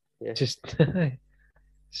 Yeah. Just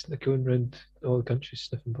going around all the country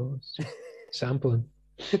sniffing balls. Sampling.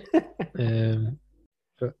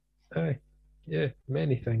 But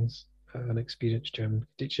many things an experienced German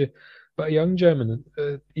could teach you. But a young German,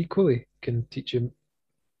 equally, can teach you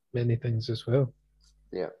many things as well.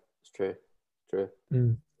 Yeah, it's true. True.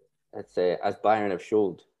 Mm. It's as Bayern have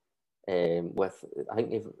showed. With I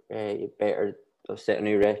think they've better set a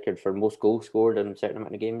new record for most goals scored in a certain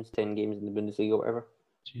amount of games, 10 games in the Bundesliga or whatever.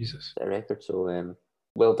 Jesus. Set a record. So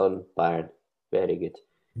well done, Bayern. Very good.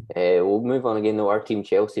 We'll move on again though. Our team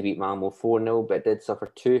Chelsea beat Malmo 4-0, but did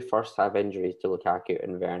suffer 2 first-half injuries to Lukaku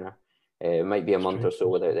and Werner. It might be a month or so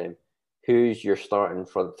without them. Who's your starting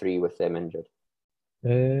front three with them injured?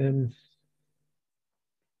 Havertz,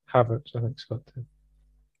 I think, has got to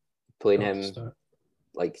Playing him start.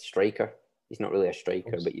 Like striker. He's not really a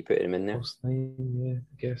striker, but you put him in there. Yeah,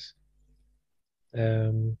 I guess.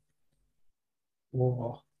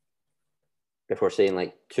 Whoa. If we're saying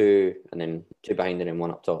like 2 and then 2 behind and then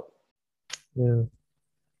 1 up top. Yeah.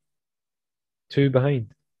 2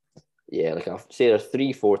 behind. Yeah, like I'll say there's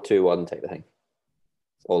 3-4-2-1 type of thing.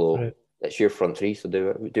 Although it's your front three, so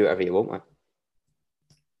do whatever you want, man.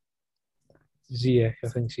 Ziyech, I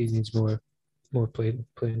think he needs more playing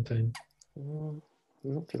time. I'm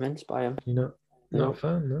not convinced by him. You're not a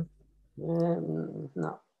fan, no?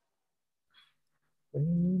 No.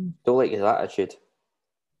 Don't like his attitude.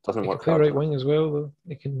 Doesn't work. He can play right wing as well, though.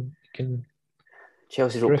 He can.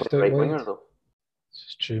 Chelsea don't play right winger though.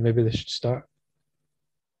 It's true. Maybe they should start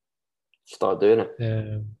doing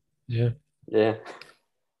it. Yeah. Yeah.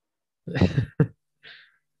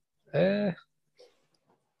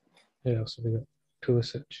 Who else have we got?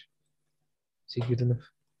 Pulisic. Is he good enough?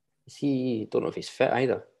 Don't know if he's fit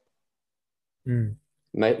either.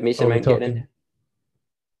 Mason Mount getting in.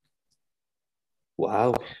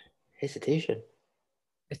 Wow. Hesitation.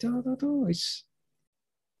 I don't know.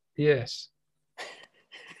 Yes.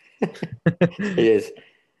 He is.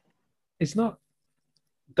 He's not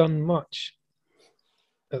done much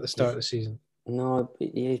at the start of the season. No,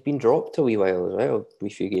 he's been dropped a wee while as well. A wee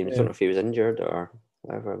few games. Yeah. I don't know if he was injured or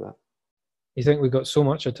whatever. But you think we've got so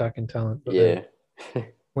much attacking talent, but yeah.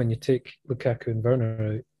 When you take Lukaku and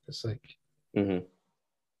Werner out, it's like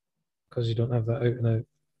because you don't have that out and out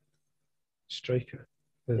striker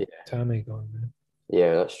with Tammy gone, man.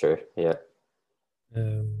 Yeah, that's true. Yeah.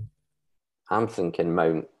 I'm thinking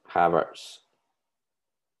Mount, Havertz,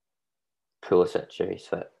 Pulisic if he's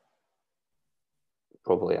fit.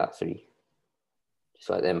 Probably that 3. Just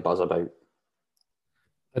let them buzz about.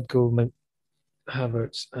 I'd go Mount,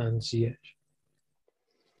 Havertz and Ziyech.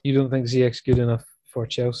 You don't think Ziyech's good enough for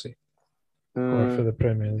Chelsea or for the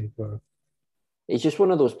Premier League? Or... He's just one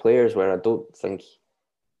of those players where I don't think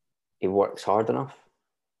he works hard enough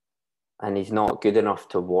and he's not good enough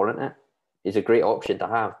to warrant it. He's a great option to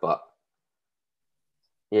have, but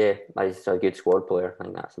yeah, he's a good squad player. I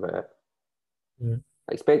think that's about it. Yeah.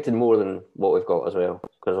 I expected more than what we've got as well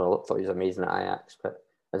because I thought he was amazing at Ajax, but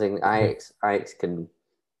I think Ajax can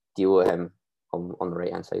deal with him on the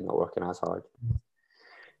right-hand side, not working as hard.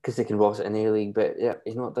 Because they can boss it in the A-League, but yeah,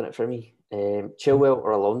 he's not done it for me. Chilwell or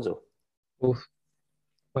Alonso? Both.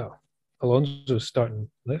 Well, Alonso's starting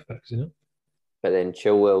left back, isn't it? But then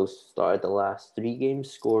Chilwell's started the last 3 games,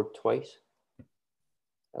 scored twice,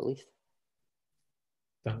 at least.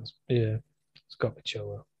 It's got to be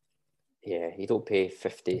Chilwell. Yeah, you don't pay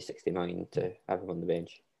 50, 60 million to have him on the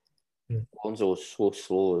bench. Alonso's so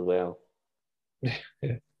slow as well.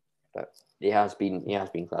 Yeah. But he has been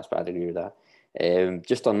class, but I'd agree with that.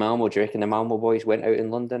 Just on Malmo, do you reckon the Malmo boys went out in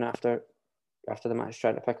London after the match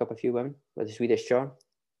trying to pick up a few women with the Swedish charm?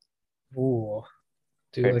 Oh,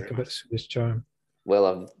 do you like a bit of Swedish charm?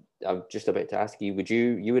 Well, I'm just about to ask you,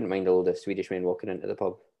 you wouldn't mind all the Swedish men walking into the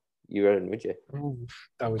pub? You were in, would you? Oh,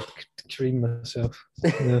 I would cream myself.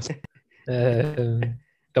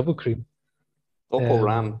 Double cream. Doppel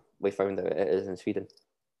Ram, we found out it is in Sweden.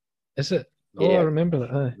 Is it? Yeah. Oh, I remember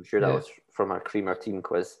that. I'm sure that was from our creamer team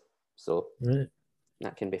quiz. So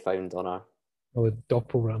that can be found on our... I would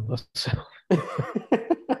Doppel Ram myself.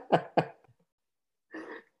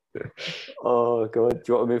 Oh, God. Do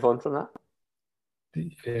you want to move on from that?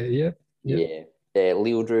 Yeah.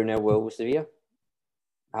 Leo drew 0-0 with Sevilla.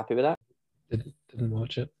 Happy with that? Didn't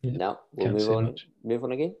watch it. Yeah. No, we'll move on. Move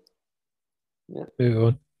on again. Yeah. Move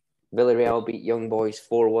on. Villarreal beat Young Boys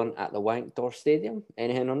 4-1 at the Wankdorf Stadium.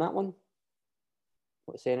 Anything on that one?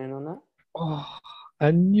 What's anything on that? Oh,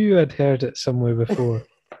 I knew I'd heard it somewhere before.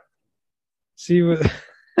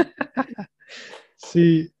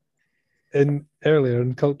 Earlier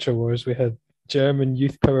in Culture Wars, we had German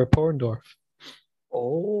Youth Power Porndorf.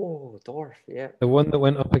 Oh, Dorf, yeah. The one that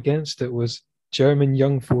went up against it was German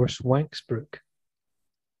Young Force Wanksbrook.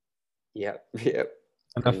 Yep. And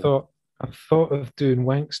I thought of doing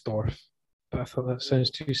Wanksdorf, but I thought that sounds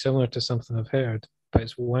too similar to something I've heard. But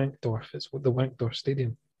it's Wankdorf. It's the Wankdorf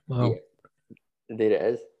Stadium. Wow. There it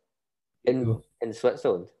is. Cool. In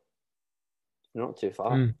Switzerland. Not too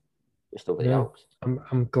far. Just over the Alps.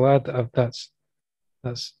 I'm glad that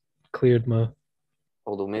that's cleared my.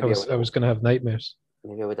 Although I maybe was going to have nightmares.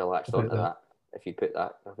 maybe I would have latched onto that if you put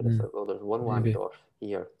that. I would have thought, well, there's one Landorf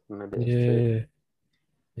here. Maybe there's two.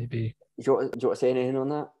 Maybe. Do you want to say anything on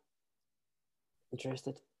that?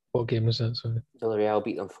 Interested? What game was that? Sorry. Villarreal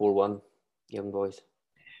beat them 4-1. Young boys.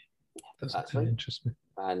 That's really interesting.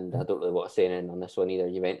 And I don't really want to say anything on this one either.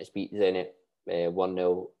 Juventus beat Zenit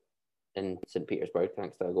 1-0 in St. Petersburg,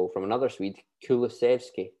 thanks to a goal from another Swede,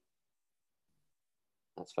 Kulusevski.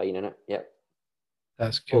 That's fine, isn't it? Yep.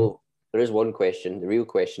 That's cool. Well, there is one question. The real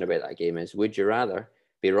question about that game is, would you rather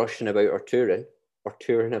be rushing about or touring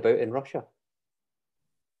about in Russia?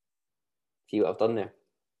 See what I've done there?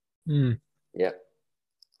 Yep.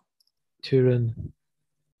 Turin.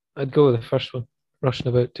 I'd go with the first one. Rushing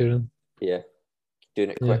about Turin. Yeah. Doing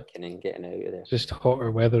it quick and then getting out of there. Just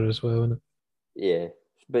hotter weather as well, isn't it? Yeah.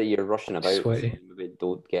 But you're rushing about. Sweaty. So maybe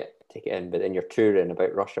don't take it in, but then you're touring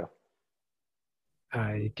about Russia.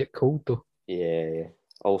 You get cold though. Yeah.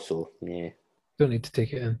 Also, yeah. Don't need to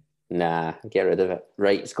take it in. Nah, get rid of it.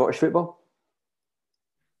 Right, Scottish football?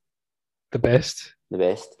 The best.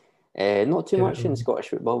 Not too much in Scottish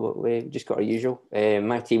football, but we just got our usual.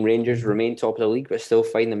 My team, Rangers, remain top of the league, but still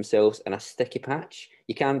find themselves in a sticky patch.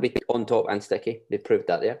 You can be on top and sticky. They proved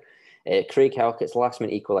that there. Craig Halkett's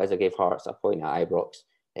last-minute equaliser gave Hearts a point at Ibrox.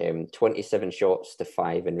 27 shots to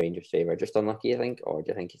 5 in Rangers' favour. Just unlucky, I think? Or do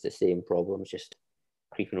you think it's the same problems, just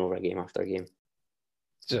creeping over game after game?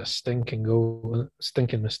 Just stinking goal,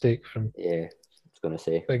 stinking mistake from. Yeah, I was going to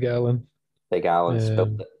say. Big Alan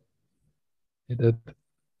spilled it. He did.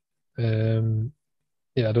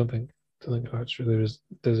 I don't think Hearts really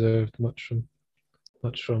deserved much from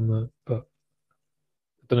that. But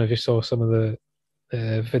I don't know if you saw some of the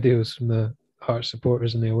videos from the Hearts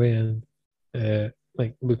supporters in the away end,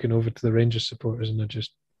 like looking over to the Rangers supporters, and they're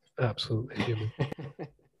just absolutely human.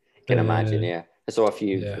 Can imagine, yeah. I saw a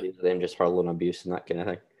few videos of them just hurling abuse and that kind of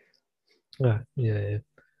thing. Yeah.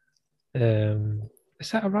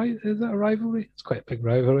 Is that a rivalry? It's quite a big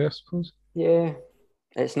rivalry, I suppose. Yeah,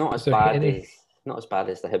 it's not as bad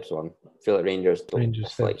as the Hibs one. I feel like Rangers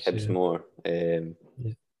like Hibs more.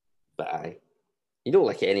 But you don't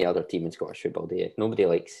like any other team in Scottish football, do you? Nobody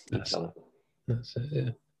likes each other. That's it, yeah.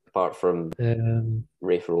 Apart from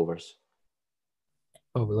Raith Rovers.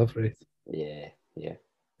 Oh, we love Raith. Yeah.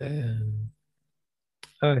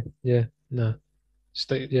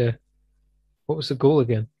 What was the goal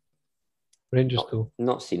again? Rangers goal.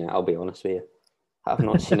 Not seen it, I'll be honest with you. I have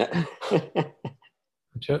not seen it.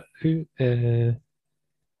 Who? It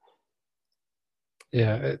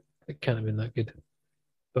can't have been that good.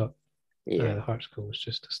 But the Hearts goal was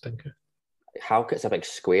just a stinker. Halkett's a big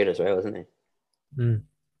square as well, isn't he?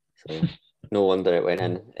 So no wonder it went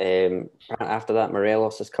in. After that,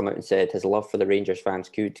 Morelos has come out and said his love for the Rangers fans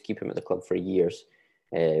could keep him at the club for years.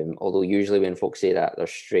 Although usually when folks say that, they're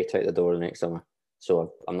straight out the door the next summer.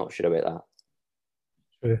 So I'm not sure about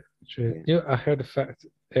that. True. Yeah. I heard a fact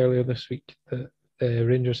earlier this week that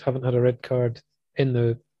Rangers haven't had a red card in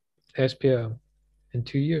the SPL in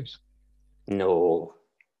 2 years. No.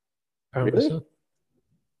 Apparently so.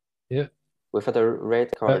 Yeah. We've had a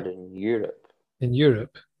red card in Europe. In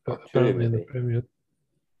Europe, but apparently in the Premier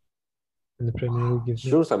League.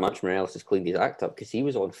 Shows how much Morelos has cleaned his act up, because he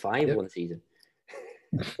was on 5 one season.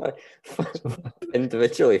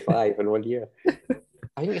 Individually 5 in 1 year.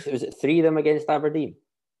 I think it was 3 of them against Aberdeen.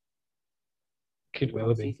 Could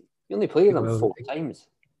well be. You only played them 4 times.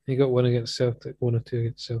 He got 1 against Celtic, 1 or 2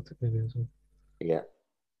 against Celtic maybe as well. Yeah.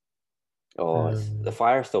 Oh, the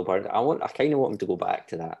fire still burned. I kind of want him to go back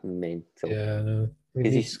to that mental. Yeah, I know. We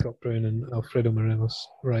need Scott Brown and Alfredo Morelos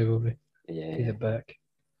rivalry. Yeah. Get back.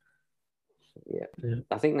 Yeah.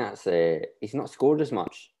 I think that's he's not scored as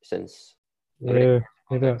much since. Yeah,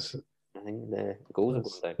 that's. I think the goals have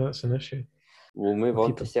gone down. That's an issue. We'll move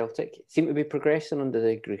on to Celtic. Seem to be progressing under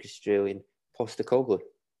the Greek Australian Postecoglou.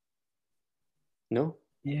 No?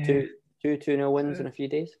 Yeah. 2-0 wins in a few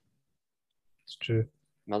days. It's true.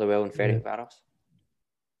 Motherwell and Ferencváros.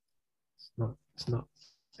 It's not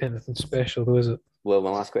anything special though, is it? Well,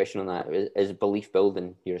 my last question on that is belief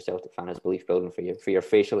building. You're a Celtic fan. Is belief building for your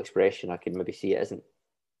facial expression? I can maybe see it isn't.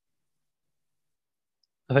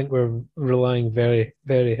 I think we're relying very,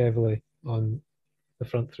 very heavily on the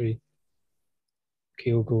front three: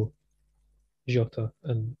 Kyogo, Jota,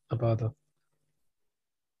 and Abada.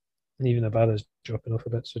 And even Abada's dropping off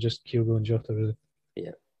a bit, so just Kyogo and Jota really.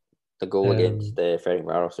 Yeah, the goal against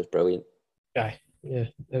Ferencváros was brilliant. Yeah,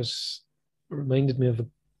 it reminded me of the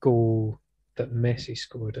goal that Messi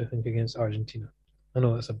scored, I think, against Argentina. I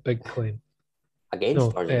know that's a big claim. Against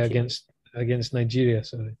No, Argentina. against Nigeria,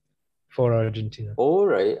 sorry, for Argentina. Oh,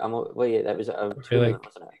 right. Wait, that was a He tournament,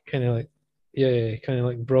 wasn't it? kind of like, yeah, kind of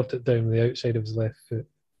like brought it down the outside of his left foot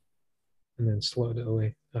and then slotted it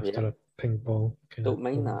away after Yeah. a ping ball. Don't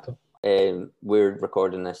mind that. We're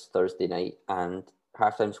recording this Thursday night, and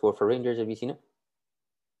halftime score for Rangers. Have you seen it?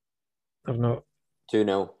 I've not.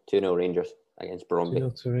 2-0. 2-0 Rangers against Brøndby.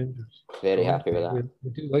 2-0 to Rangers. Very happy with that. We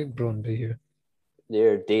do like Brøndby here.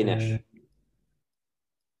 They're Danish.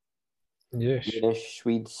 Yes. Danish,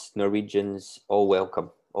 Swedes, Norwegians, all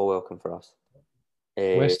welcome. All welcome for us.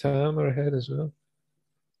 West Ham are ahead as well.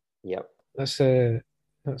 Yep. That's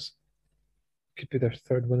could be their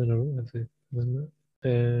third win in a row, if they win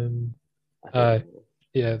that.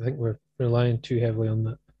 Yeah, I think we're relying too heavily on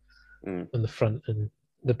that on the front, and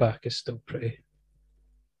the back is still pretty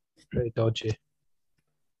dodgy.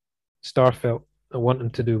 Starfelt, I want him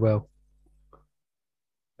to do well,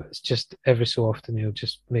 but it's just every so often he'll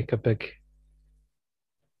just make a big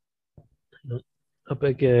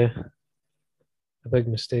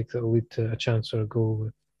mistake that will lead to a chance or a goal.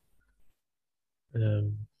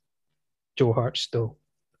 Joe Hart still,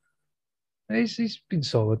 he's been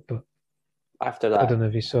solid, but after that, I don't know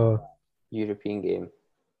if you saw European game.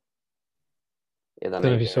 Yeah, I don't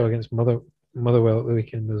know if you saw against Motherwell at the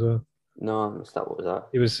weekend as well. No, I missed that. What was that?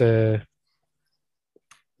 It was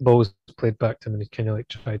balls played back to him, and he kind of like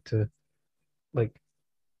tried to like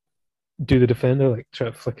do the defender, like try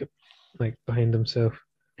to flick it like behind himself.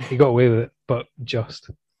 He got away with it, but just.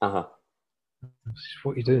 What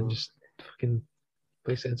you doing? Just fucking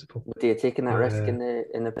play sensible. Would he have taken that risk in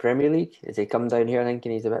the Premier League? Has he come down here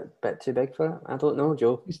thinking he's a bit too big for it? I don't know,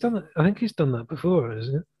 Joe. He's done it. I think he's done that before,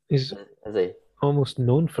 isn't it? Is he? Almost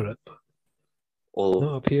known for it, but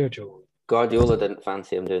not up here, Joe. Guardiola didn't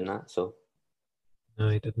fancy him doing that, so. No,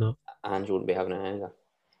 he did not. Ange wouldn't be having it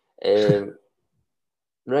either.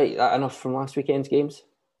 Right, that enough from last weekend's games.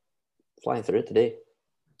 Flying through it today.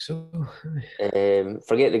 So,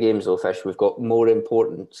 forget the games though, Fish. We've got more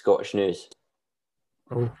important Scottish news.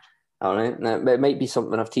 Oh. All right. Now, it might be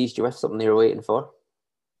something I've teased you with, something you're waiting for.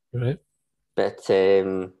 Right. But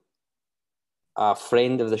a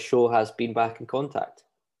friend of the show has been back in contact.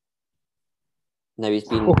 Now he's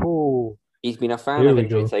been a fan of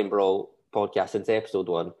Injury Time Brawl podcast since episode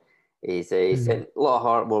 1. He's sent a lot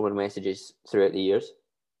of heartwarming messages throughout the years,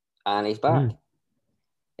 and he's back.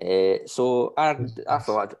 So I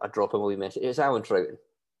thought I'd drop him a wee message. It's Alan Troughton.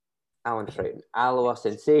 Alloa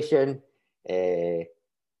sensation.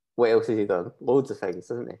 What else has he done? Loads of things,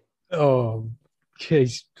 hasn't he? Oh,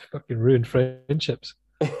 he's fucking ruined friendships.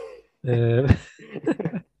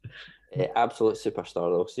 Absolute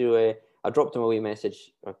superstar though. So I dropped him a wee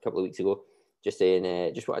message a couple of weeks ago, just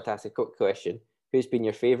saying, just wanted to ask a quick question. Who's been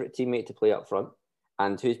your favourite teammate to play up front?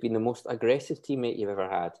 And who's been the most aggressive teammate you've ever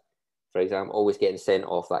had? For example, always getting sent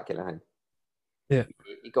off, that kind of thing. Yeah.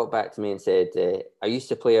 He got back to me and said, I used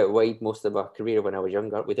to play out wide most of my career when I was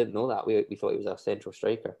younger. We didn't know that. We thought he was a central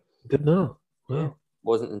striker. Didn't know. Wow. Yeah.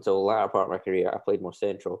 Wasn't until the latter part of my career I played more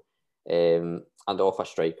central and off a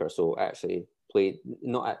striker. So actually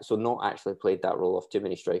not actually played that role of too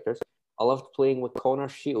many strikers. I loved playing with Connor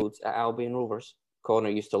Shields at Albion Rovers. Connor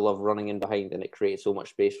used to love running in behind, and it created so much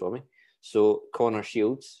space for me. So Connor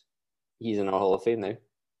Shields, he's in our Hall of Fame now.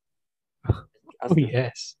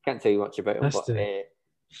 Yes. Can't tell you much about him,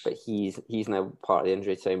 but he's now part of the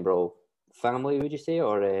Injury Time Brawl family, would you say,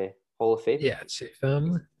 or Hall of Fame? Yeah, I'd say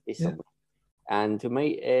family. And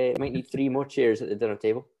we might need 3 more chairs at the dinner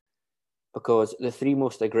table, because the 3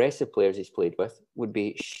 most aggressive players he's played with would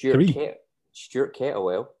be Stuart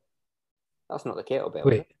Kettlewell. That's not the kettlebell.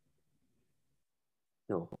 Wait.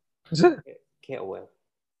 No. Is it? Kettlewell.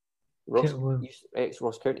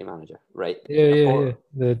 Ex-Ross County manager. Right. Yeah.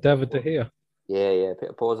 The David De Gea. Yeah. Put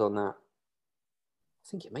a pause on that. I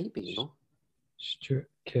think it might be, Stuart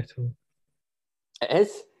Kettle. It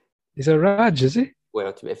is? He's a Raj, is he?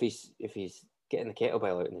 Well, if he's getting the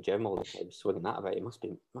kettlebell out in the gym all the time, swinging that about, he must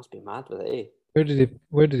be mad with it, eh?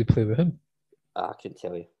 Where did he play with him? I couldn't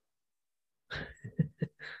tell you.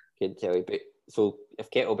 But so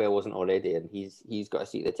if Kettlebell wasn't already in, he's got a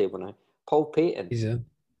seat at the table now. Paul Payton. He's in.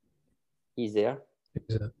 He's there.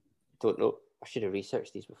 He's in. Don't know. I should have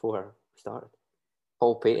researched these before we started.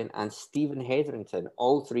 Paul Payton and Stephen Hetherington,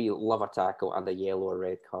 all 3 love a tackle and a yellow or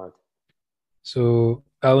red card. So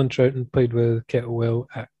Alan Troughton played with Kettlewell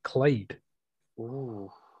at Clyde.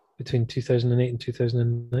 Ooh. Between 2008 and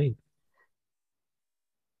 2009.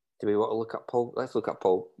 Do we want to look up Paul? Let's look up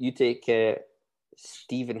Paul. You take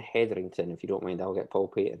Stephen Hetherington, if you don't mind. I'll get Paul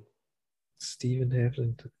Payton. Stephen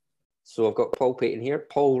Hetherington. So I've got Paul Payton here.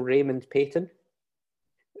 Paul Raymond Payton.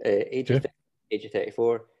 Age of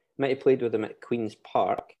 34. Might have played with him at Queen's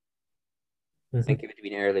Park. I think it would have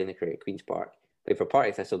been early in the career at Queen's Park. Played for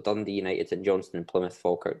Partick Thistle, Dundee United, St Johnstone, Plymouth,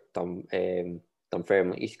 Falkirk,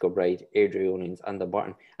 Dunfermline, East Kilbride, Airdrie Onions, and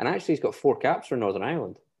Dumbarton. And actually, he's got 4 caps for Northern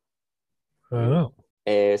Ireland. Wow.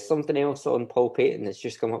 Something else on Paul Payton that's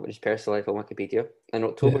just come up with his personal life on Wikipedia. In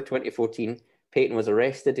October 2014, Payton was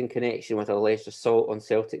arrested in connection with alleged assault on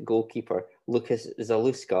Celtic goalkeeper Lucas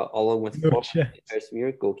Zaluska, along with former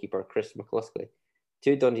Muir goalkeeper Chris McCluskey.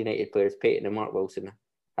 2 Dundee United players, Payton and Mark Wilson,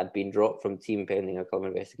 had been dropped from the team pending a club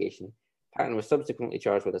investigation. Payton was subsequently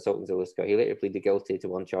charged with assaulting Zaluska. He later pleaded guilty to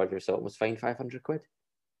 1 charge of assault and was fined £500.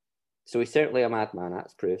 So he's certainly a madman,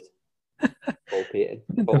 that's proved. Paul Payton.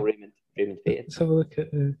 Paul Raymond Payton. Let's have a look at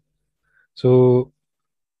so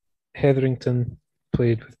Hetherington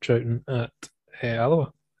played with Troughton at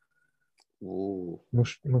Alloa. Ooh.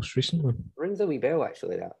 Most recent one. Rings a wee bell,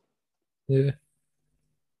 actually, that. Yeah.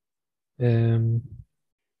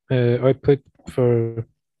 I played for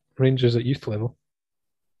Rangers at youth level.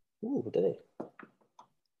 Ooh, did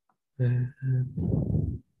he?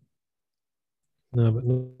 No, but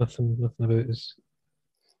nothing about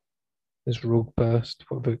his rogue past.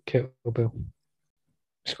 What about Kettlebell?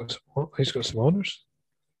 He's got some honours.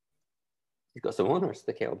 He's got some honours,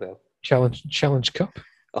 the Kettlebell. Challenge Cup,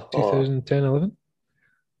 2010-11.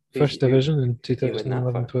 First division in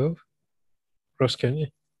 2011-12. Ross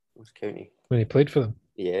County. When he played for them.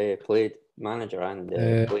 Yeah, he played manager and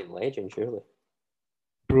playing legend, surely.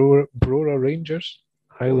 Brora Rangers,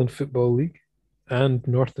 Highland Football League, and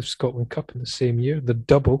North of Scotland Cup in the same year. The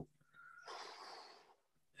double.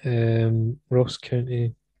 Ross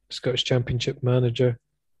County Scottish Championship manager.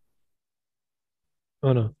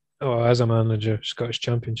 As a manager, Scottish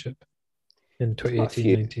Championship in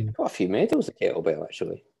 2018-19. Got a few medals at Kettlebell,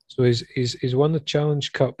 actually. So he's won the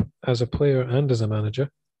Challenge Cup as a player and as a manager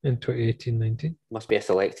in 2018-19. Must be a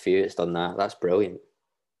select few that's done that. That's brilliant.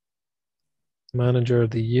 Manager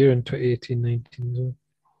of the year in 2018-19.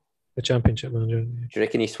 The Championship manager. Do you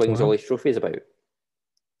reckon he swings all his trophies about?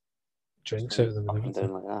 Drinks out of them and everything.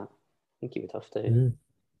 Down like that. I think he would have to.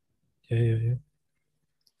 Yeah.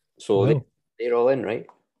 So they're all in, right?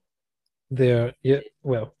 They are, yeah.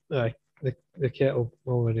 Well, the kettle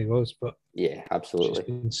already was, but yeah, absolutely, it's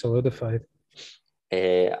been solidified.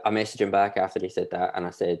 I messaged him back after he said that, and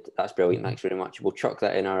I said, "That's brilliant. Thanks very much. We'll chuck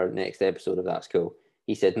that in our next episode of That's Cool."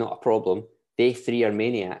 He said, "Not a problem. They 3 are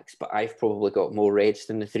maniacs, but I've probably got more reds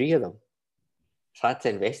than the 3 of them." So I had to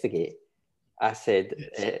investigate. I said,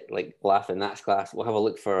 laughing, "That's class. We'll have a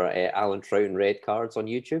look for Alan Troughton red cards on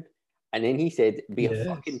YouTube." And then he said, "Be a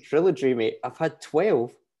fucking trilogy, mate. I've had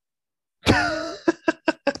 12."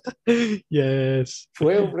 Yes.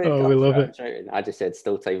 12 red cards. We love it. Troughton. I just said,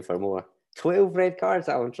 "Still time for more." 12 red cards,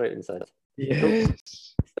 Alan Troughton said.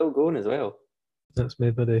 Yes. Still going as well. That's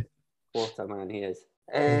made my day. What a man he is.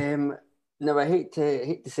 No, I hate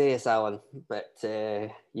to say this, Alan, but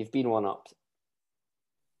you've been one-upped.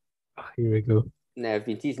 Here we go. Now, I've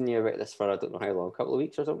been teasing you about this for I don't know how long, a couple of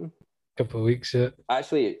weeks or something? Couple of weeks, yeah.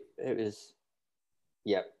 Actually, it was,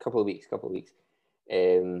 couple of weeks.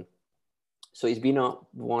 So he's been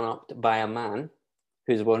one-upped by a man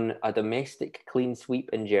who's won a domestic clean sweep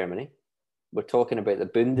in Germany. We're talking about the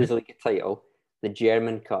Bundesliga title, the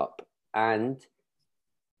German Cup, and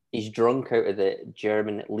he's drunk out of the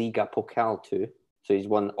German Liga Pokal too. So he's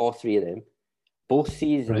won all 3 of them. Both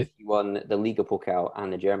seasons he won the Liga Pokal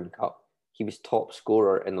and the German Cup. He was top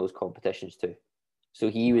scorer in those competitions too. So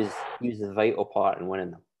he was a vital part in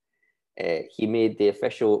winning them. He made the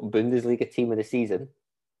official Bundesliga team of the season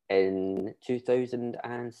in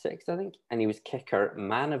 2006, I think, and he was kicker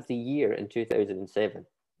man of the year in 2007.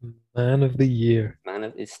 Man of the year.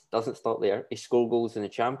 It doesn't stop there. He scored goals in the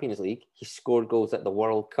Champions League. He scored goals at the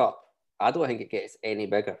World Cup. I don't think it gets any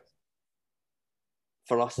bigger.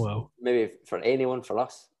 For us, maybe for anyone, for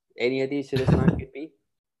us, any ideas who this man could be?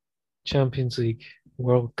 Champions League,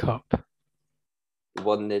 World Cup. He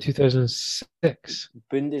won the 2006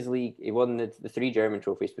 Bundesliga. He won the 3 German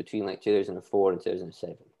trophies between 2004 and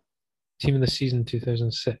 2007. Team of the season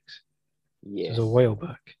 2006. Yes, it was a while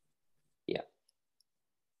back. Yeah.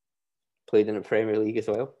 Played in the Premier League as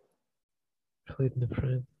well. Played in the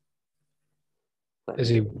Premier. Has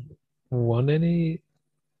he won any?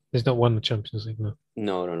 He's not won the Champions League, no.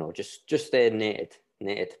 No. Just netted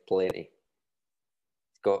plenty.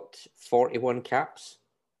 He's got 41 caps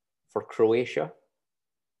for Croatia.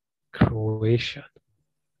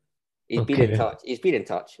 He's been in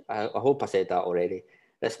touch. I hope I said that already.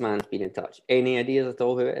 This man's been in touch. Any ideas at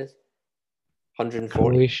all who it is? 140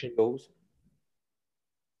 Croatian goals.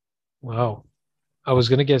 Wow. I was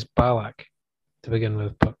going to guess Balak. to begin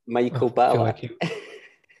with, but Michael I feel Ballack.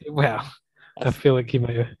 like I feel like he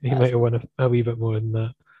might have won a wee bit more than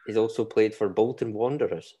that. He's also played for Bolton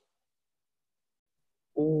Wanderers.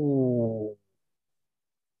 Oh,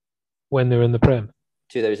 when they were in the Prem,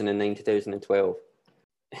 2009, 2012.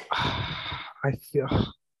 I feel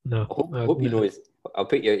no. I hope you know his. I'll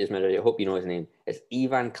put you out his misery. I hope you know his name. It's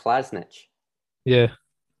Ivan Klasnic. Yeah,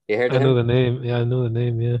 you heard of him? I know the name. Yeah, I know the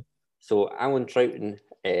name. Yeah. So Alan Troughton.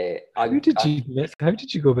 How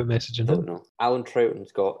did you go about messaging him? I don't know. Alan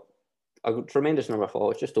Troughton's got a tremendous number of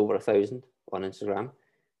followers, just over 1,000 on Instagram.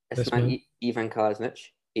 This man, Ivan Klasnic,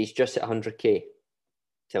 he's just at 100k.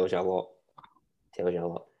 Tells you a lot.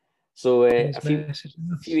 So a few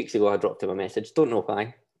weeks ago, I dropped him a message. Don't know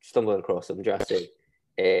why. Stumbled across him. Just said,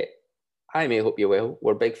 "Hi mate, hope you're well.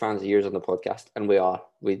 We're big fans of yours on the podcast, and we are.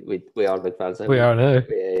 We are big fans. We are now."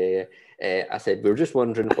 I said, "We're just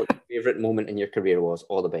wondering what your favourite moment in your career was.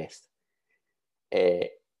 All the best."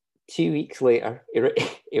 2 weeks later,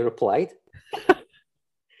 he replied,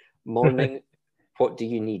 "Morning, what do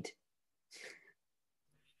you need?"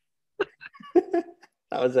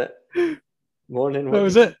 That was it. Morning. That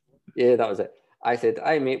was it? Yeah, that was it. I said,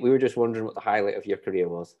 "Hi mate, we were just wondering what the highlight of your career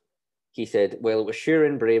was." He said, "Well, it was sure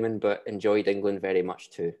in Bremen, but enjoyed England very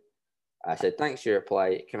much too." I said, "Thanks for your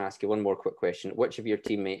reply. Can I ask you one more quick question? Which of your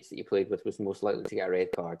teammates that you played with was most likely to get a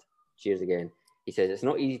red card? Cheers again." He says, "It's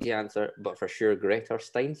not easy to answer, but for sure, Gretar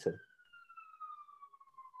Steinsson."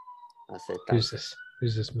 I said, "Thanks."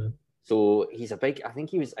 Who's this man? So he's I think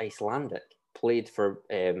he was Icelandic, played for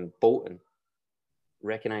Bolton.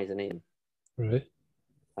 Recognise the name? Right.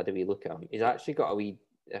 How do we look at him? He's actually got a wee,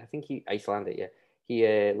 I think Icelandic, yeah. He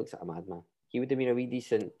looks like a madman. He would have been a wee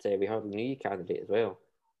decent We Hardly Knew You candidate as well.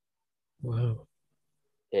 Wow.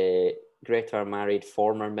 Gretar married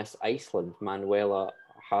former Miss Iceland, Manuela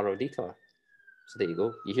Harodita. So there you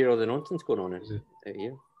go. You hear all the nonsense going on out here.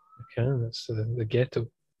 I can. That's the ghetto.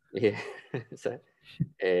 Yeah, that's it.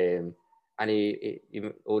 And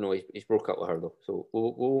he's broke up with her though, so we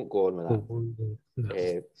won't go on with that.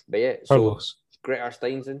 No. But yeah, so Gretar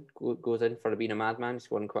Steinsson goes in for being a madman. He's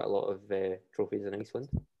won quite a lot of trophies in Iceland.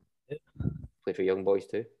 Yeah. Played for young boys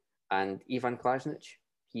too. And Ivan Klasnic,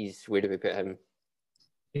 where do we put him?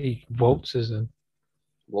 He waltzes in.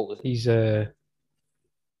 He's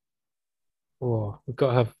we've got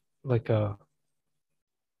to have like an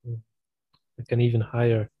even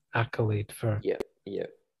higher accolade for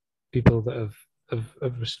people that have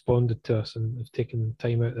responded to us and have taken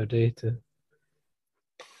time out of their day to.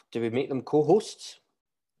 Do we make them co-hosts?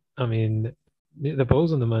 I mean, the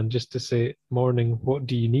ball's on the man just to say, "Morning, what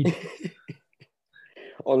do you need?"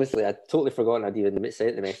 Honestly, I'd totally forgotten I'd even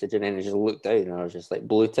sent the message, and then I just looked down and I was just like,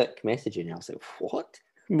 blue tick messaging. And I was like, "What?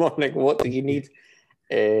 Morning, what do you need?"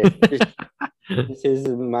 This is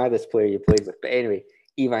the maddest player you played with. But anyway,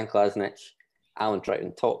 Ivan Klasnic, Alan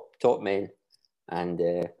Troughton, top men, and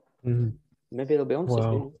maybe they'll be on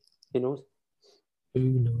soon. Who knows? Who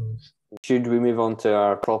knows? Should we move on to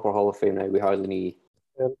our proper Hall of Fame now? We hardly need.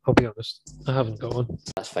 I'll be honest, I haven't got one.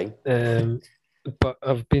 That's fine. But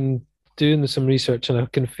I've been doing some research and I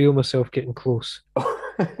can feel myself getting close.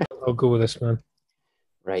 I'll go with this man.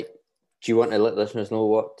 Right. Do you want to let listeners know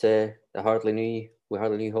what We Hardly Knew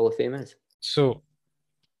You Hall of Fame is? So,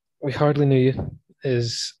 We Hardly Knew You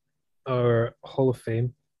is our Hall of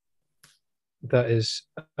Fame that is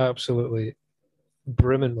absolutely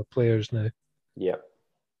brimming with players now. Yeah.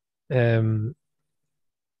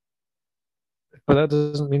 But that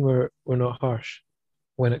doesn't mean we're not harsh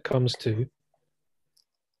when it comes to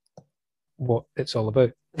what it's all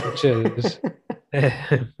about, which is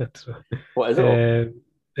what is it?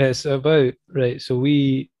 It's about so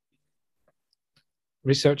we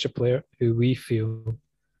research a player who we feel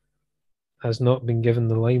has not been given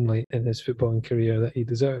the limelight in his footballing career that he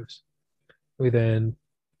deserves. We then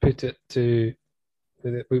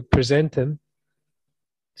we present him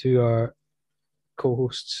to our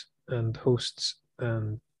co-hosts and hosts,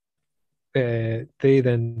 and they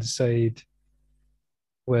then decide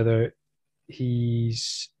whether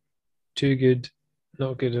he's too good,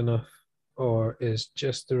 not good enough, or is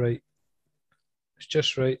just the right. It's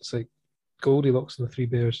just right. It's like Goldilocks and the Three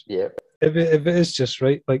Bears. Yeah. If it is just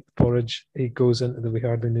right, like porridge, he goes into the We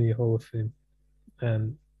Hardly Knew You Hall of Fame,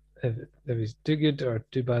 and if he's too good or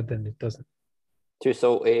too bad, then it doesn't. Too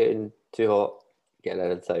salty and too hot. Get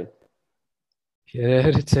out of town. Get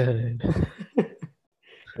out of town.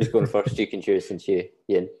 Who's going first? You can choose since you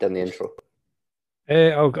done the intro.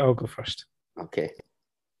 I'll go first. Okay.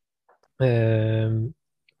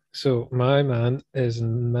 So my man is a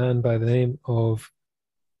man by the name of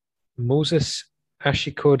Moses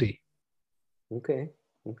Ashikodi. Okay.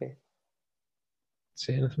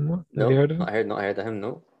 say anything more? No, Have you heard of him? not heard of him.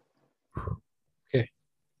 No. Okay.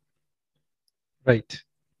 Right.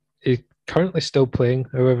 He's currently still playing.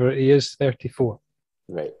 However, he is 34.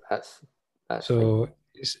 Right. That's so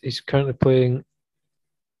he's currently playing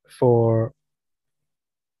for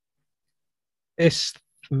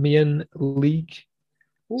Isthmian League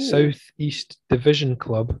Southeast Division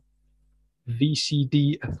Club,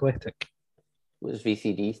 VCD Athletic. What's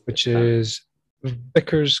VCD? Which is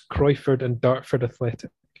Vickers, Croyford, and Dartford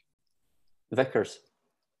Athletic. Vickers.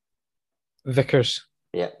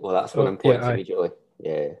 Yeah, well, that's one I'm points immediately.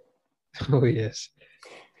 Yeah. Oh, yes.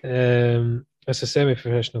 It's a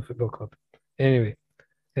semi-professional football club. Anyway,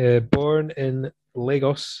 born in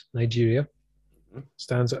Lagos, Nigeria,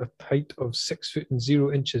 stands at a height of 6 foot and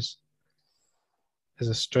 0 inches as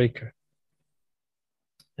a striker.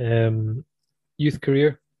 Youth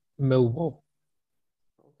career, Millwall.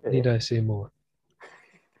 Okay. Need I say more?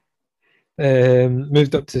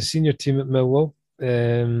 Moved up to the senior team at Millwall.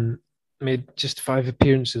 Made just 5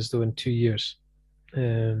 appearances though in 2 years.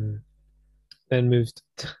 Then moved.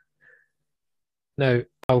 Now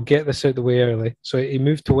I'll get this out the way early. So he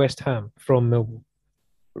moved to West Ham from Millwall.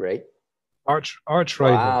 Right. Arch rivals.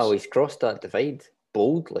 Wow, he's crossed that divide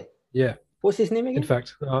boldly. Yeah. What's his name again? In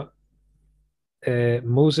fact,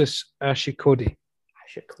 Moses Ashikodi.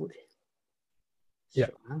 Yeah.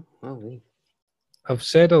 Wow. I've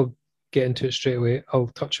said I'll get into it straight away. I'll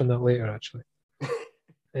touch on that later, actually.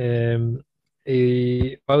 While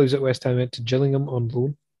he was at West Ham, went to Gillingham on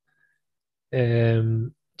loan.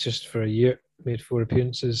 Just for a year, made 4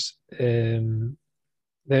 appearances. Then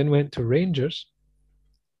went to Rangers.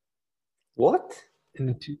 What? In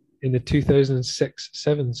the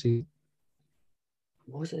 2006-07 season.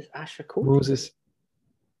 Moses Ashikodi? Moses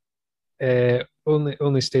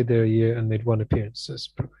only stayed there a year and made 1 appearance. So it's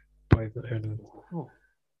probably not heard of him. Oh.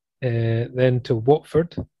 Then to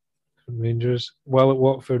Watford from Rangers. While at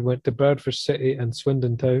Watford, went to Bradford City and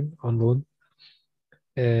Swindon Town on loan.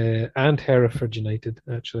 And Hereford United,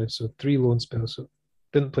 actually. So 3 loan spells. So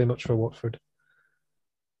didn't play much for Watford.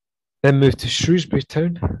 Then moved to Shrewsbury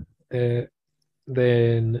Town.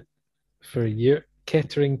 Then for a year,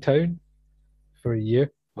 Kettering Town for a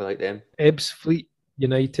year. We like them. Ebbsfleet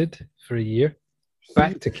United for a year.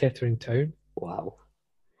 Back to Kettering Town. Wow.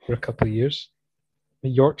 For a couple of years.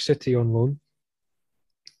 York City on loan.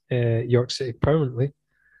 York City permanently.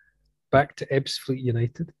 Back to Ebbsfleet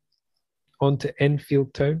United. On to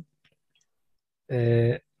Enfield Town.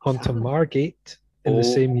 On to Margate in the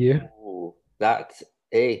same year. That's,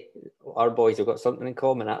 hey, our boys have got something in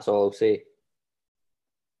common, that's all I'll say.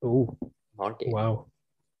 Oh. Margate. Wow.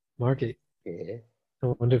 Margate. Yeah. I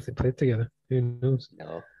wonder if they played together. Who knows?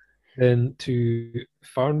 No. Then to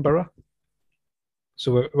Farnborough.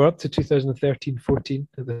 So we're up to 2013-14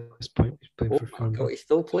 at this point. He's playing for Farnborough. He's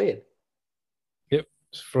still playing? Yep.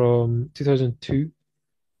 From 2002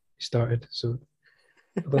 he started, so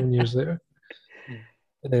 11 years later.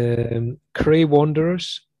 Cray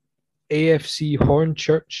Wanderers, AFC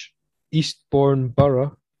Hornchurch, Eastbourne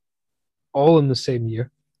Borough, all in the same year.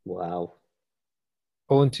 Wow.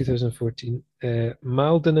 All in 2014.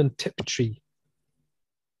 Malden and Tiptree.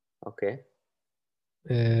 Okay.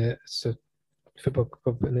 It's a football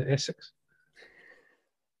club in Essex.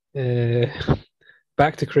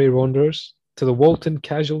 Back to Cray Wanderers, to the Walton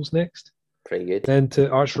Casuals next. Pretty good. Then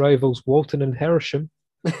to arch rivals Walton and Hersham.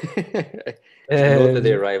 Not that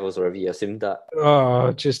they're rivals, or have you assumed that?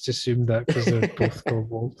 Oh, just assumed that because they're both called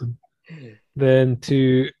Walton. Then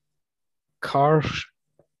to Carshalton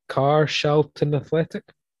Athletic.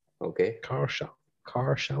 Okay.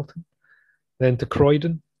 Carshalton. Then to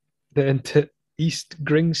Croydon. Then to East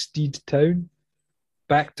Gringstead Town.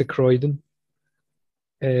 Back to Croydon.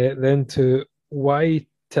 Then to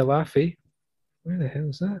Waitilaffe. Where the hell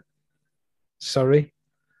is that? Surrey.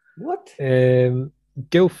 What?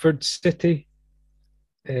 Guildford City.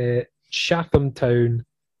 Chatham Town.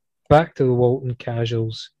 Back to the Walton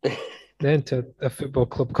Casuals. Then to a football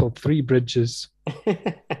club called Three Bridges.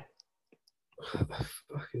 What the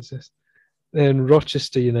fuck is this? Then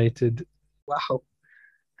Rochester United. Wow.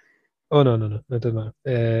 Oh, no. It doesn't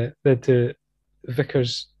matter. Then to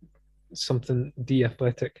Vickers something D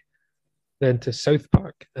Athletic. Then to South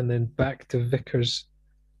Park. And then back to Vickers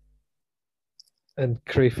and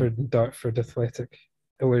Crayford and Dartford Athletic,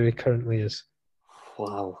 where he currently is.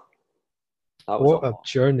 Wow. What a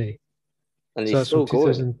journey. And he's still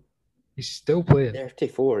going. He's still playing.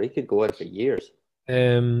 34. He could go on for years.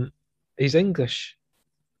 He's English.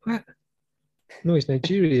 What? No, he's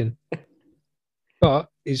Nigerian. But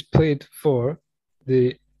he's played for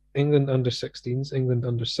the England under 16s, England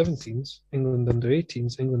under 17s, England under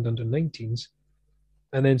 18s, England under 19s,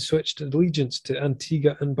 and then switched allegiance to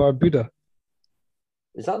Antigua and Barbuda.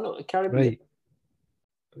 Is that not the Caribbean? Right. I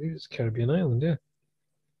believe it's Caribbean island, yeah.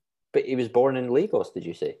 But he was born in Lagos, did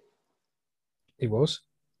you say? He was.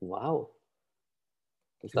 Wow.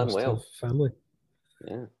 He's He done must well. have family.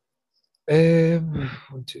 Yeah. 1,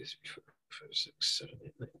 2, 3, 4, 5, 6, 7,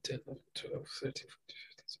 8, 9, 10, 11, 12, 13, 14, 15,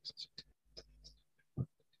 16,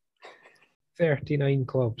 17. 39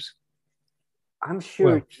 clubs. I'm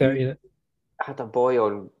sure Well, 30. I had a boy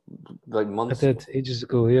on like I months did ages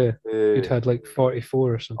ago, yeah. You'd ago. had like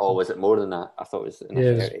 44 or something. Oh, was it more than that? I thought it was in the Yeah,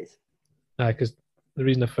 it was- 30s. Because the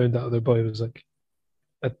reason I found that other boy was like,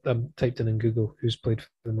 I typed in Google who's played for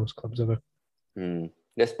the most clubs ever.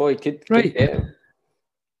 This boy could Right. get him.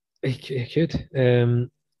 He could.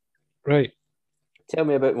 Right. Tell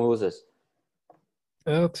me about Moses.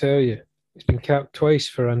 I'll tell you. He's been capped twice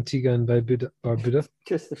for Antigua and Barbuda.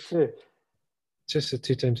 Just the two. Just the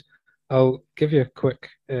 2 times. I'll give you a quick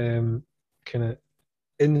kind of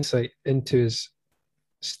insight into his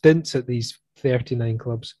stints at these 39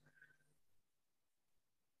 clubs.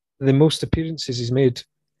 The most appearances he's made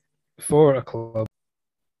for a club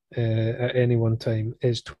at any one time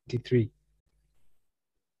is 23.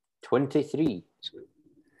 23?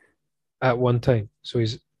 At one time. So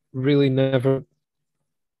he's really never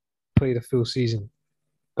played a full season.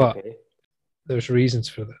 But there's reasons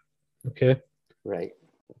for that. Okay? Right.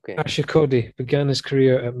 Okay. Ashikodi began his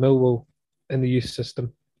career at Millwall in the youth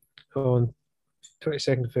system. On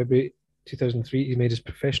 22nd of February 2003, he made his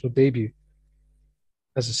professional debut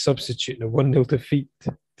as a substitute in a 1-0 defeat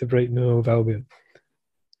to Brighton and Hove Albion.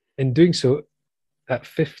 In doing so, at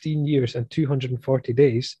 15 years and 240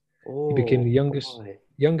 days, he became the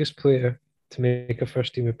youngest player to make a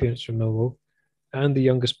first-team appearance for Millwall and the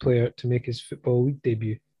youngest player to make his Football League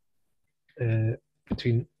debut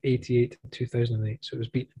between 88 and 2008. So it was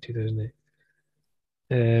beaten in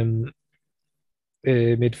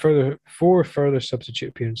 2008. Made 4 further substitute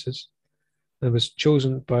appearances and was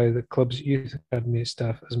chosen by the club's youth academy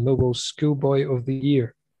staff as Millwall's Schoolboy of the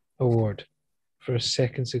Year award for a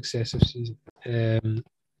second successive season.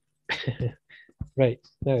 Right,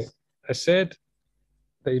 now, I said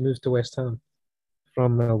that he moved to West Ham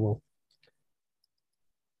from Millwall.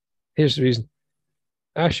 Here's the reason.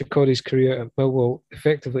 Ashikodi's career at Millwall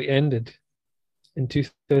effectively ended in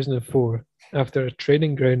 2004 after a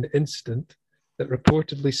training ground incident that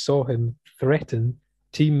reportedly saw him threaten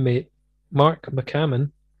teammate Mark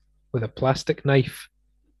McCammon with a plastic knife.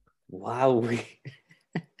 Wow.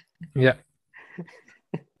 Yeah.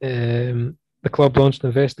 The club launched an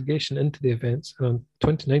investigation into the events, and on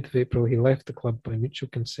 29th of April, he left the club by mutual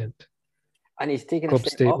consent. And he's taken club a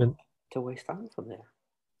step statement up to West Ham from there.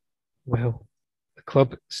 Well, the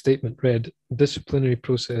club statement read, "Disciplinary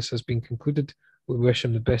process has been concluded. We wish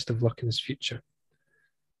him the best of luck in his future."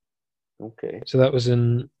 Okay. So that was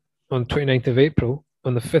on 29th of April.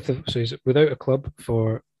 On the 5th of, so he's without a club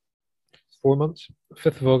for 4 months.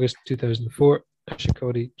 5th of August 2004,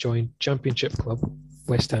 Ashikodi joined Championship club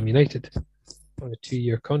West Ham United on a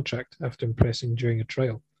 2-year contract after impressing during a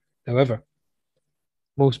trial. However,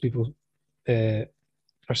 most people are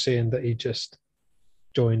saying that he just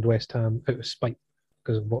joined West Ham out of spite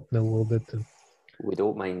because of what Millwall did to him. We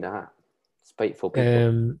don't mind that. Spiteful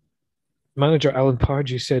people. Manager Alan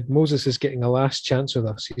Pardew said, "Moses is getting a last chance with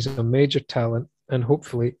us. He's a major talent and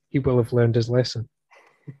hopefully he will have learned his lesson."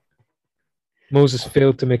 Moses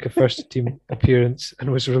failed to make a first-team appearance and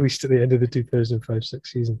was released at the end of the 2005-06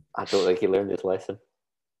 season. I don't think he learned his lesson. I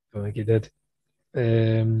don't think he did.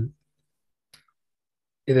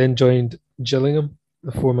 He then joined Gillingham,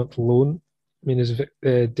 a 4-month loan, made his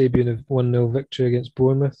debut in a 1-0 victory against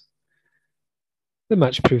Bournemouth. The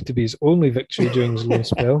match proved to be his only victory during his loan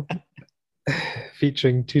spell,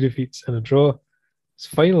 featuring 2 defeats and a draw. His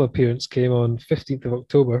final appearance came on 15th of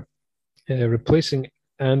October, replacing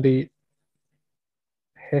Andy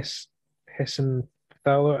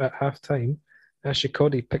Hessenthaler at half-time.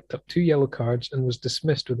 Ashikodi picked up 2 yellow cards and was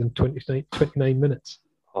dismissed within 29 minutes.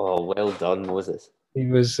 Oh, well done, Moses. He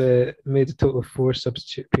was made a total of 4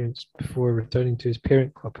 substitute appearances before returning to his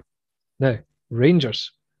parent club. Now,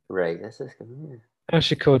 Rangers. Right, this is good.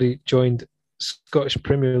 Ashikodi joined Scottish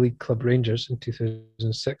Premier League club Rangers in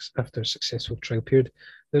 2006 after a successful trial period.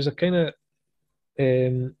 There's a kind of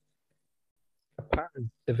a pattern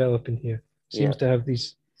developing here. Seems to have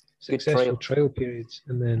these successful trial periods,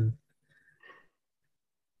 and then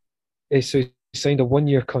so he signed a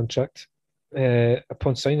 1-year contract.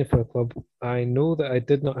 Upon signing for the club, I know that I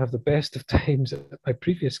did not have the best of times at my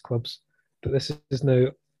previous clubs, but this is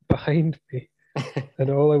now behind me. And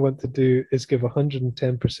all I want to do is give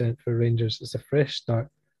 110% for Rangers. It's a fresh start.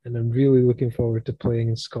 and I'm really looking forward to playing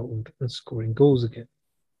in Scotland and scoring goals again.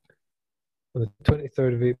 On the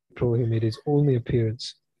 23rd of April, he made his only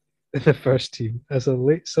appearance in the first team as a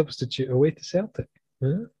late substitute away to Celtic.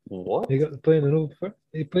 Huh? What? He got to play in an Old Firm.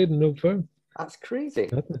 He played in an Old Firm. That's crazy.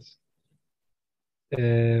 Goodness.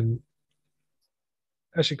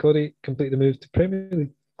 Ashley Cody completed the move to Premier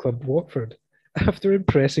League club Watford after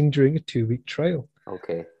impressing during a 2-week trial.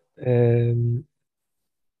 Okay.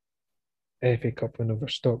 FA Cup win over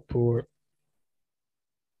Stockport.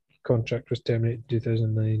 Contract was terminated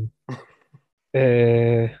in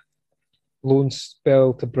 2009. Loan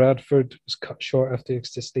spell to Bradford was cut short after he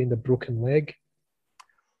sustained a broken leg.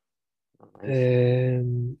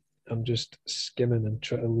 Nice. I'm just skimming and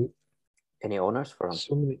trying to look. Any honours for him?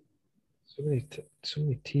 So many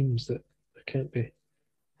teams that I can't be.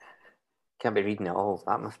 Can't be reading it all.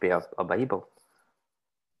 That must be a Bible.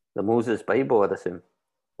 The Moses Bible, I'd assume.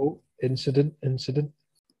 Oh, incident.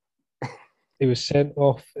 He was sent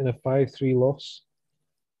off in a 5-3 loss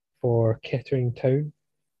for Kettering Town,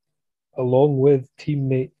 along with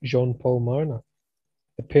teammate Jean-Paul Marna.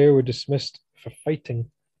 The pair were dismissed for fighting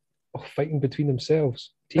between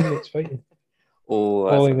themselves. Teammates fighting.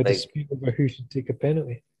 Following a dispute over who should take a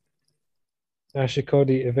penalty. Ashley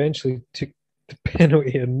Cody eventually took the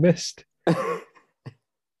penalty and missed.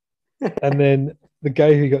 And then the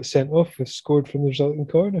guy who got sent off was scored from the resulting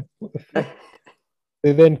corner. What the fuck?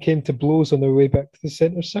 They then came to blows on their way back to the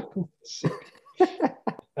centre circle.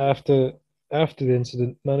 After the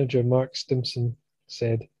incident, manager Mark Stimson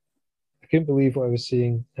said, "I couldn't believe what I was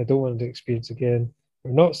seeing. I don't want to experience again.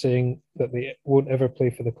 We're not saying that they won't ever play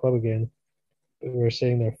for the club again, but we're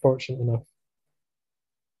saying they're fortunate enough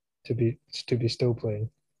to be still playing.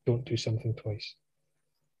 Don't do something twice."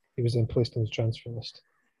 He was then placed on the transfer list.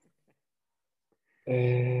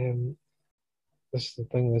 This is the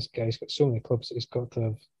thing. This guy's got so many clubs that he's got to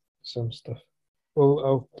have some stuff.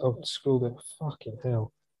 Well, I'll scroll down. Fucking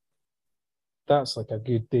hell, that's like a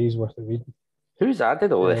good day's worth of reading. Who's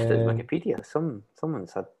added all this to Wikipedia?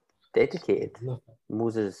 Someone's had dedicated. Nothing.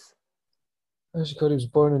 Moses. Ashley Cody was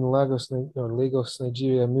born in Lagos,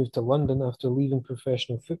 Nigeria, and moved to London after leaving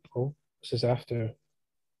professional football. This is after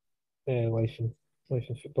life in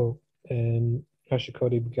football. Ashley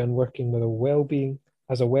Cody began working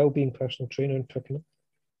as a well-being personal trainer in Twickenham.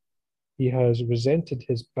 He has resented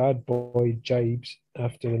his bad boy jibes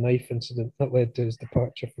after the knife incident that led to his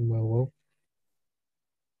departure from Millwall.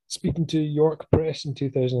 Speaking to York Press in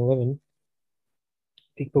 2011,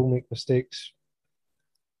 people make mistakes.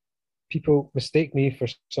 People mistake me for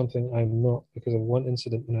something I'm not because of one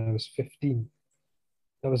incident when I was 15.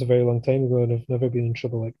 That was a very long time ago, and I've never been in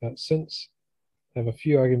trouble like that since. I have a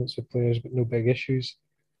few arguments with players, but no big issues.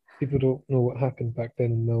 People don't know what happened back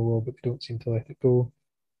then in Millwall, but they don't seem to let it go.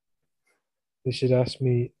 They should ask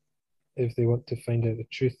me if they want to find out the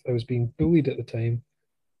truth. I was being bullied at the time,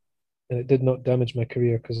 and it did not damage my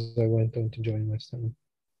career because I went on to join West Ham.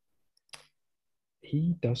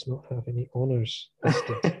 He does not have any honours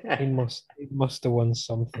listed. he must have won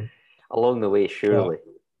something. Along the way, surely.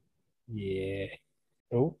 Yeah.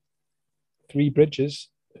 Oh, Three Bridges,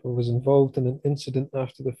 who was involved in an incident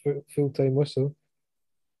after the full-time whistle,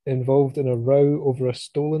 involved in a row over a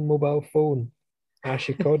stolen mobile phone.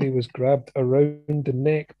 Ashley Cody was grabbed around the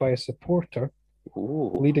neck by a supporter,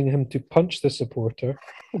 leading him to punch the supporter.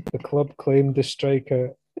 The club claimed the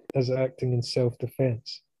striker as acting in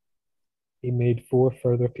self-defence. He made 4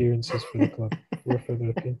 further appearances for the club. 4 further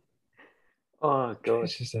appearances. Oh, God.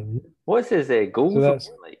 What's his goals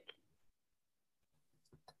like?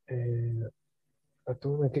 I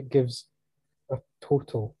don't think it gives a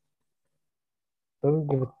total. Doesn't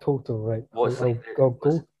give a total, right?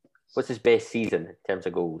 What's his best season in terms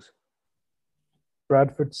of goals?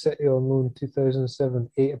 Bradford City on loan 2007,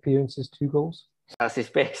 8 appearances, 2 goals. That's his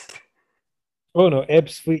best. Oh no,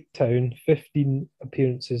 Ebbsfleet Town, 15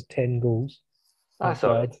 appearances, 10 goals. That's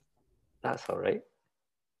all right. That's all right.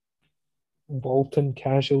 Bolton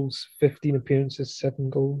Casuals, 15 appearances, 7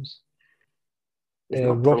 goals.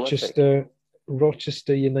 Rochester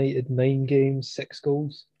United, 9 games, 6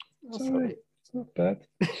 goals. That's all right. It's not bad.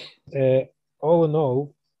 All in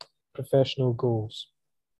all, professional goals,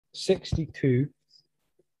 62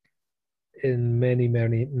 in many,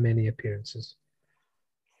 many, many appearances.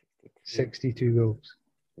 62 goals.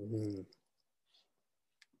 Mm.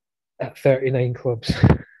 At 39 clubs.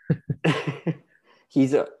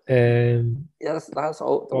 He's a. That's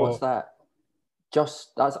all. What's that?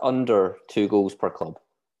 That's under 2 goals per club.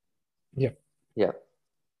 Yep. Yep.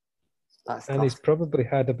 He's probably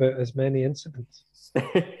had about as many incidents.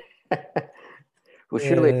 Well,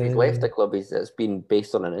 surely if he's left the club, it's been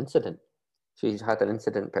based on an incident. So he's had an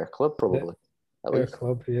incident per club, probably. At Per least.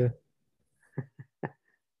 club, yeah.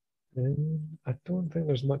 I don't think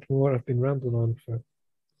there's much more. I've been rambling on for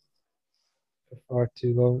far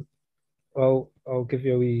too long. I'll give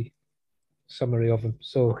you a wee summary of him.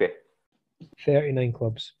 So, Okay. 39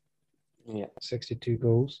 clubs, Yeah. 62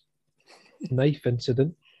 goals, knife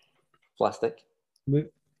incident. Plastic.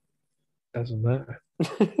 Doesn't matter.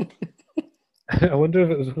 I wonder if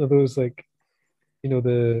it was one of those, like, you know,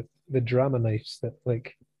 the drama knives that,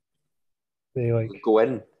 like, they like Go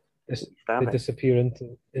in. they disappear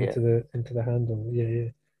into the handle.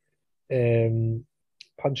 Yeah.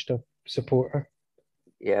 Punched a supporter.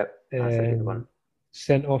 Yeah, that's a good one.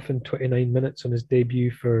 Sent off in 29 minutes on his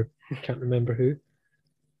debut for can't remember who.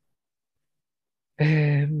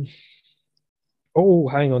 Oh,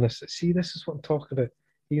 hang on a sec. See, this is what I'm talking about.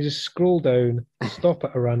 You can just scroll down, stop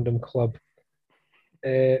at a random club.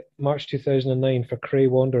 March 2009 for Cray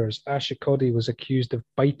Wanderers, Ashikodi was accused of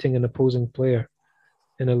biting an opposing player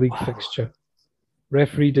in a league fixture.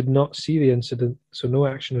 Referee did not see the incident, so no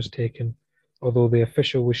action was taken, although the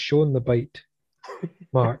official was shown the bite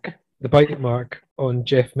mark on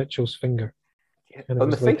Jeff Mitchell's finger. And it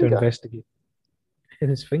was later investigated. In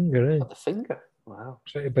his finger, eh? On the finger? Wow.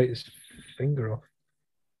 Trying to bite his finger off.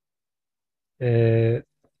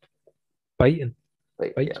 Biting.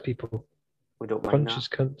 Bites people. We don't mind punches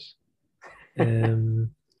cunts.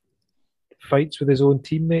 Fights with his own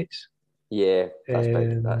teammates. Yeah, that's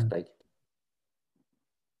big. That's big.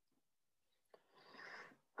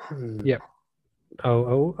 Yeah,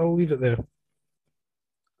 I'll leave it there.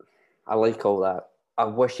 I like all that. I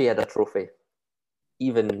wish he had a trophy.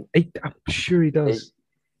 I'm sure he does.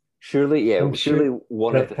 Surely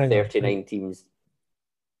one of the 39 teams.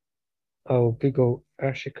 I'll Google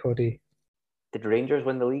Ashikodi. Did Rangers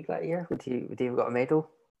win the league that year? Would he have got a medal?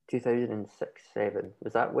 2006-07.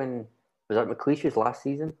 Was that McLeish's last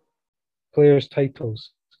season? Players'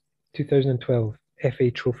 titles. 2012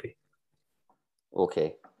 FA Trophy.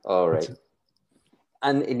 Okay, all right.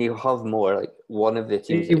 And you'll have more. Like one of the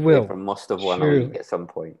teams he will. Must have won a league at some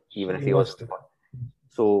point, even if he wasn't.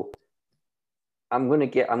 So I'm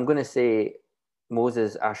gonna say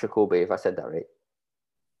Moses Ashikobe, if I said that right.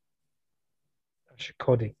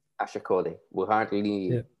 Ashikodi. We hardly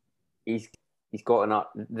need. Yeah. He's got enough.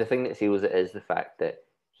 The thing that seals it is the fact that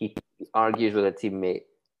he argues with a teammate,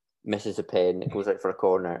 misses a pen, it goes out for a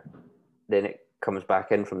corner, then it comes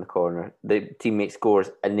back in from the corner. The teammate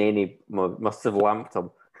scores, and then he must have lamped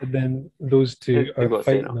him. And then those two are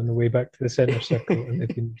fighting on the way back to the centre circle, and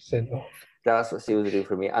they've been sent off. That's what seals the deal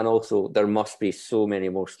for me. And also, there must be so many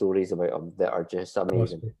more stories about him that are just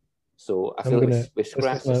amazing. So I feel like we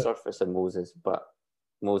scratched the surface of Moses, but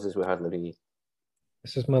Moses we hardly need.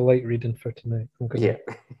 This is my light reading for tonight.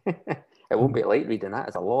 It won't be light reading. That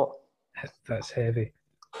is a lot. That's heavy.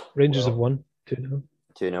 Rangers have won 2-0.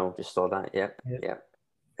 2-0. Just saw that. Yeah.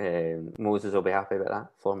 Moses will be happy about that.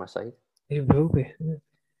 Former side. He will be.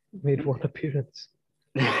 Made one appearance.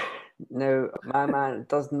 Now, my man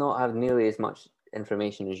does not have nearly as much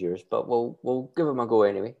information as yours, but we'll give him a go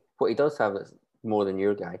anyway. What he does have that's more than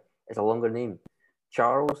your guy is a longer name.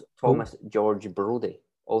 Charles Thomas George Brodie,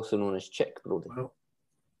 also known as Chick Brodie. Wow.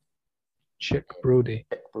 Chick Brodie.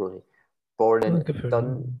 Born in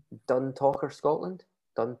Duntaucher, Scotland.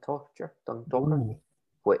 Duntaucher.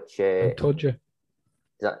 Which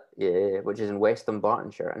which is in West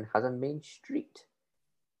Dunbartonshire and has a main street.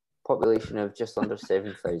 Population of just under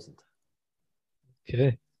 7,000.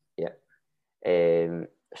 Okay. Yeah.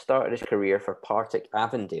 Started his career for Partick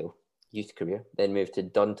Avondale, youth career, then moved to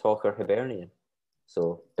Duntaucher Hibernian.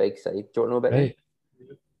 So big side. Do you want to know about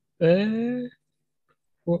it?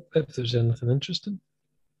 What if there's anything interesting?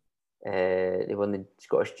 They won the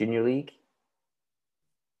Scottish Junior League.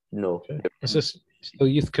 No. Okay. Is this still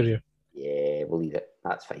youth career? Yeah, we'll leave it.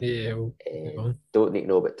 That's fine. Yeah, don't need to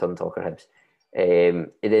know about Duntaucher Hibs.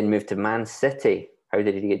 He then moved to Man City. How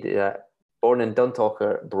did he get to that? Born in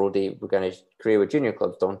Duntaucher, Brodie began his career with junior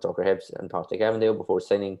clubs Duntaucher Hibs and Partick Avondale before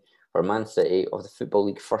signing for Man City of the Football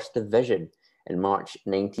League First Division in March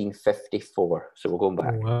 1954. So we're going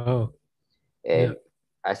back. Oh, wow.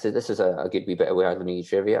 I said this is a good wee bit of Hardly Needed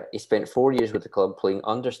trivia. He spent 4 years with the club playing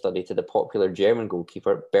understudy to the popular German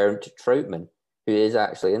goalkeeper Bernd Trautmann, who is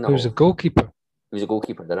actually in the Who's a goalkeeper? He was a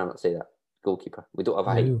goalkeeper. Did I not say that? Goalkeeper. We don't have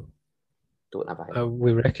a height. Don't have a height.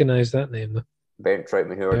 We recognise that name, though. Bernd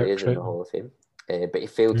Trautmann, who already is in the Hall of Fame. But he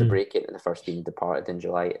failed to break into the first team, departed in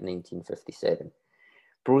July 1957.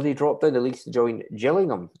 Brodie dropped down the leagues to join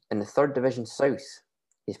Gillingham in the 3rd Division South.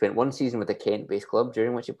 He spent 1 season with the Kent-based club,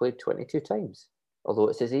 during which he played 22 times. Although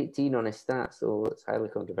it says 18 on his stats, so it's highly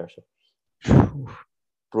controversial.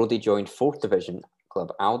 Brodie joined 4th Division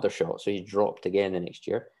club Aldershot, so he dropped again the next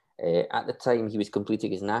year. At the time, he was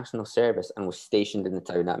completing his national service and was stationed in the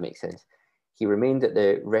town. That makes sense. He remained at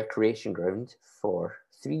the recreation ground for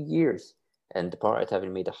 3 years and departed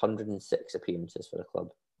having made 106 appearances for the club.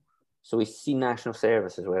 So he's seen national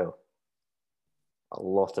service as well. A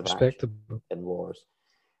lot of action in wars.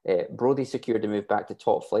 Brodie secured a move back to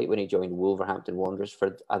top flight when he joined Wolverhampton Wanderers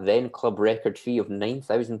for a then club record fee of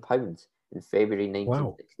 £9,000 in February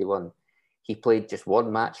 1961. Wow. He played just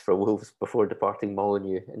one match for Wolves before departing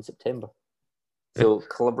Molineux in September. So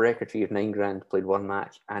club record fee of £9,000, played one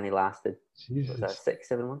match, and he lasted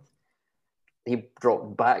 6-7 months. He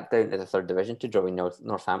dropped back down to the 3rd Division to join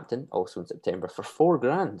Northampton, also in September, for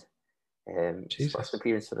 £4,000. His first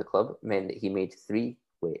appearance for the club meant that he made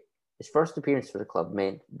His first appearance for the club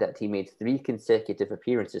meant that he made 3 consecutive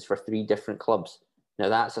appearances for 3 different clubs. Now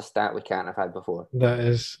that's a stat we can't have had before.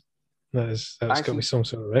 That's got to be some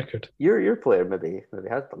sort of record. Your player maybe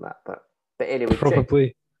has done that, but anyway,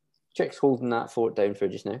 probably. Chick's holding that fort down for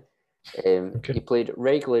just now. He played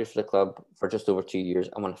regularly for the club for just over 2 years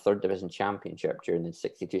and won a 3rd Division championship during the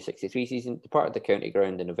 62-63 season. Departed the county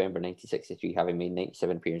ground in November 1963, having made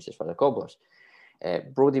 97 appearances for the Cobblers.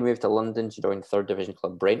 Brodie moved to London to join 3rd Division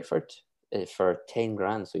club Brentford for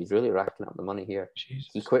 £10,000, so he's really racking up the money here. Jesus.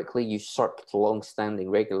 He quickly usurped long-standing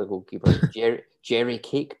regular goalkeeper Jerry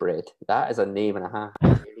Cakebread. That is a name and a half.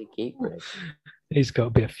 Jerry Cakebread. He's got to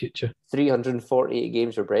be a future. 348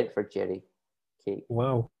 games for Brentford, Jerry.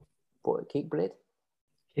 Wow. What, Cakebread?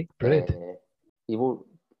 Cakebread.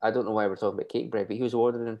 I don't know why we're talking about Cakebread, but he was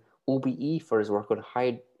awarded an OBE for his work on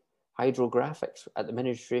hydrographics at the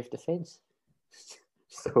Ministry of Defence.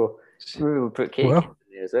 So maybe we'll put cake in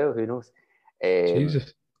there as well. Who knows?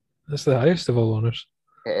 Jesus, that's the highest of all honours.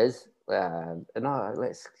 It is. No,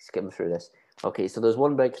 let's skim through this. Okay, so there's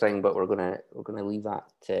one big thing, but we're gonna leave that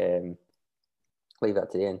to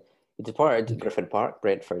the end. He departed Griffin Park,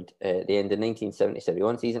 Brentford, at the end of the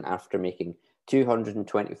 1970-71 season after making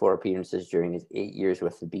 224 appearances during his 8 years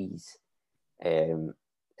with the Bees. In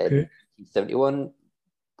 1971,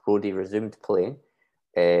 Brodie resumed playing,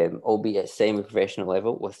 albeit at semi-professional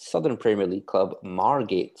level, with Southern Premier League club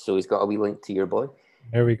Margate. So he's got a wee link to your boy.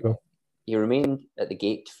 There we go. He remained at the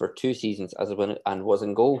Gate for 2 seasons and was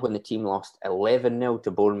in goal when the team lost 11-0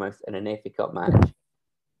 to Bournemouth in an FA Cup match.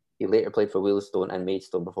 He later played for Wealdstone and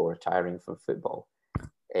Maidstone before retiring from football.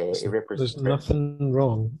 There's nothing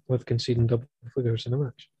wrong with conceding double figures in a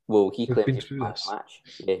match. Well, he claimed he was man of the match.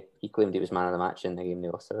 Yeah, he claimed he was man of the match in the game they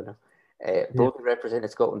lost. Brodie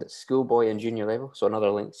represented Scotland at schoolboy and junior level, so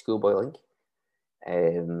another link, schoolboy link.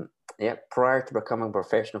 Prior to becoming a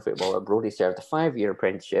professional footballer, Brodie served a 5-year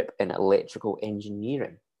apprenticeship in electrical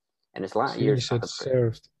engineering. In his latter years, he said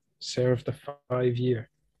served a 5-year.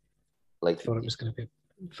 Thought it was going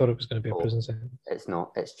to be a prison sentence. It's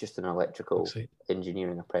not. It's just an electrical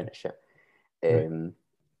engineering apprenticeship. Right.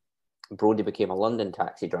 Brodie became a London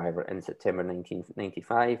taxi driver in September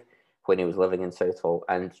 1995 when he was living in Southall,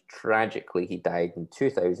 and tragically he died in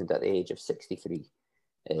 2000 at the age of 63.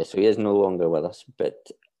 So he is no longer with us, but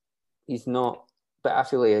he's not. But I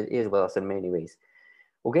feel he is with us in many ways.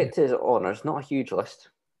 We'll get to his honours. Not a huge list.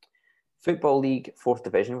 Football League 4th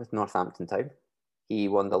Division with Northampton Town. He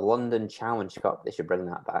won the London Challenge Cup. They should bring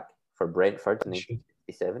that back for Brentford in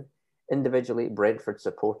 1967. Individually, Brentford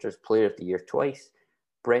Supporters Player of the Year twice,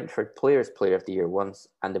 Brentford Players Player of the Year once,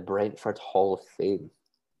 and the Brentford Hall of Fame.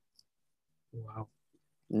 Wow.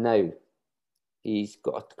 Now, he's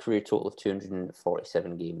got a career total of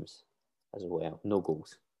 247 games as well. No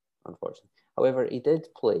goals, unfortunately. However, he did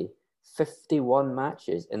play 51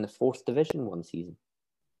 matches in the 4th Division one season.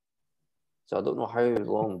 So I don't know how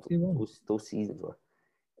long those seasons were.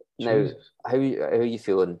 Jesus. Now, how are you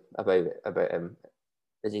feeling about him?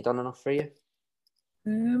 Has he done enough for you?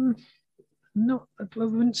 No, I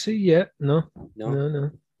wouldn't say yet. No.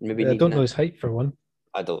 Maybe I don't know his height for one.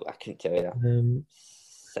 I couldn't tell you that.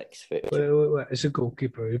 6 foot. Well, as a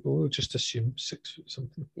goalkeeper, we'll just assume 6 foot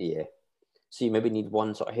something. Yeah. So you maybe need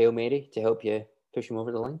one sort of Hail Mary to help you push him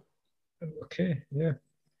over the line. Okay. Yeah.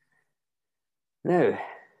 Now,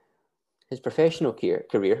 his professional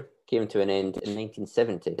career came to an end in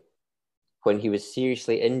 1970 when he was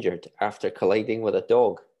seriously injured after colliding with a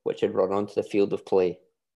dog which had run onto the field of play.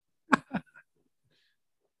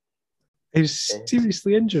 He was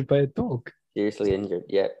seriously injured by a dog? Seriously injured,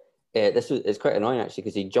 yeah. It's quite annoying actually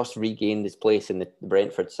because he just regained his place in the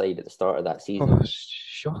Brentford side at the start of that season. Oh,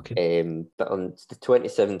 shocking. But on the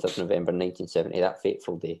 27th of November 1970, that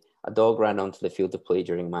fateful day, a dog ran onto the field of play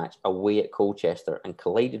during a match away at Colchester and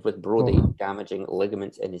collided with Brodie, damaging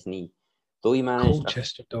ligaments in his knee. Though he managed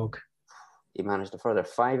Colchester dog. He managed a further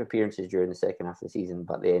 5 appearances during the second half of the season,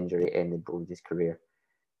 but the injury ended Bones' career.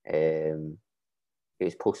 He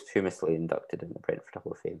was posthumously inducted in the Brentford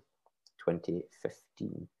Hall of Fame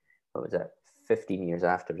 2015. What was that? 15 years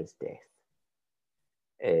after his death.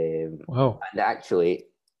 Wow. And actually,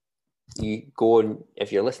 you go on,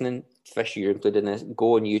 if you're listening, Fish, you're included in this,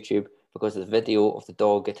 go on YouTube because the video of the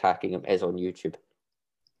dog attacking him is on YouTube.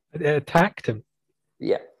 It attacked him?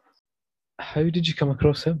 Yeah. How did you come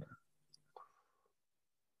across him?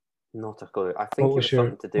 Not a clue. I think it was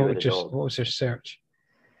something to do with the dog. What was your search?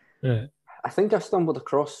 Yeah. I think I stumbled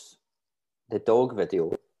across the dog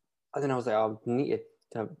video, and then I was like, I need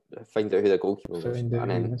to find out who the goalkeeper was. Find out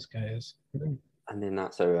who this guy is. And then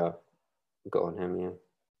that's how I got on him,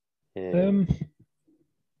 yeah.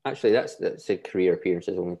 Actually, that's a career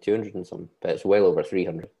appearances, only 200 and some, but it's well over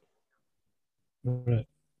 300. Right.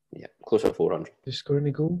 Yeah, closer to 400. Did he score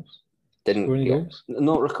any goals? Didn't score any goals?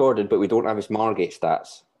 Not recorded, but we don't have his Margate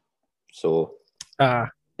stats. So,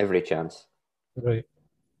 every chance. Right.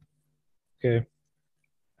 Okay.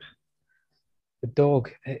 The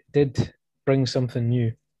dog, it did bring something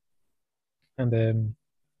new. And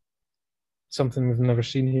something we've never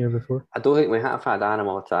seen here before. I don't think we have had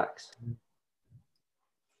animal attacks.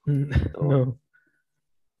 No.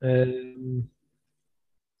 And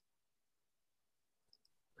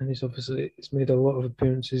he's made a lot of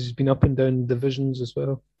appearances. He's been up and down divisions as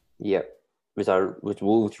well. Yep. Was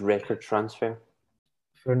Wolves' record transfer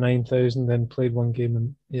for 9,000, then played one game,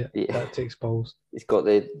 and that takes balls. He's got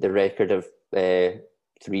the record of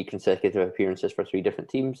 3 consecutive appearances for 3 different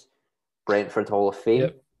teams. Brentford Hall of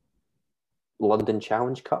Fame, London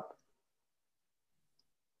Challenge Cup,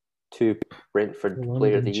 2 Brentford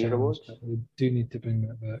Player of the Year awards. We do need to bring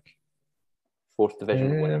that back. 4th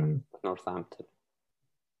division winner with Northampton.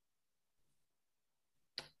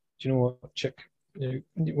 Do you know what, Chick?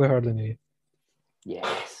 We're hardly new.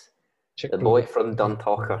 Yes. The boy from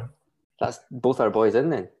Dundalker. That's both our boys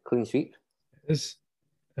in then. Clean sweep. It is.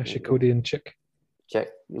 Ashikodi and Chick.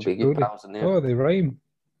 Chick. You'll be good pals in there. Oh, they rhyme.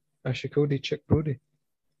 Ashikodi, Chick Brody.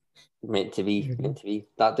 Meant to be. Meant to be.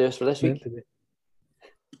 That do us for this week?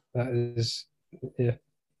 That is, yeah.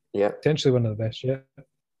 Yeah. Potentially one of the best, yeah.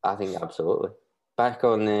 I think absolutely. Back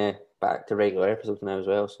to regular episodes now as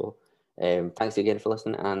well. So thanks again for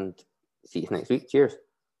listening and see you next week. Cheers.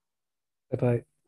 Bye-bye.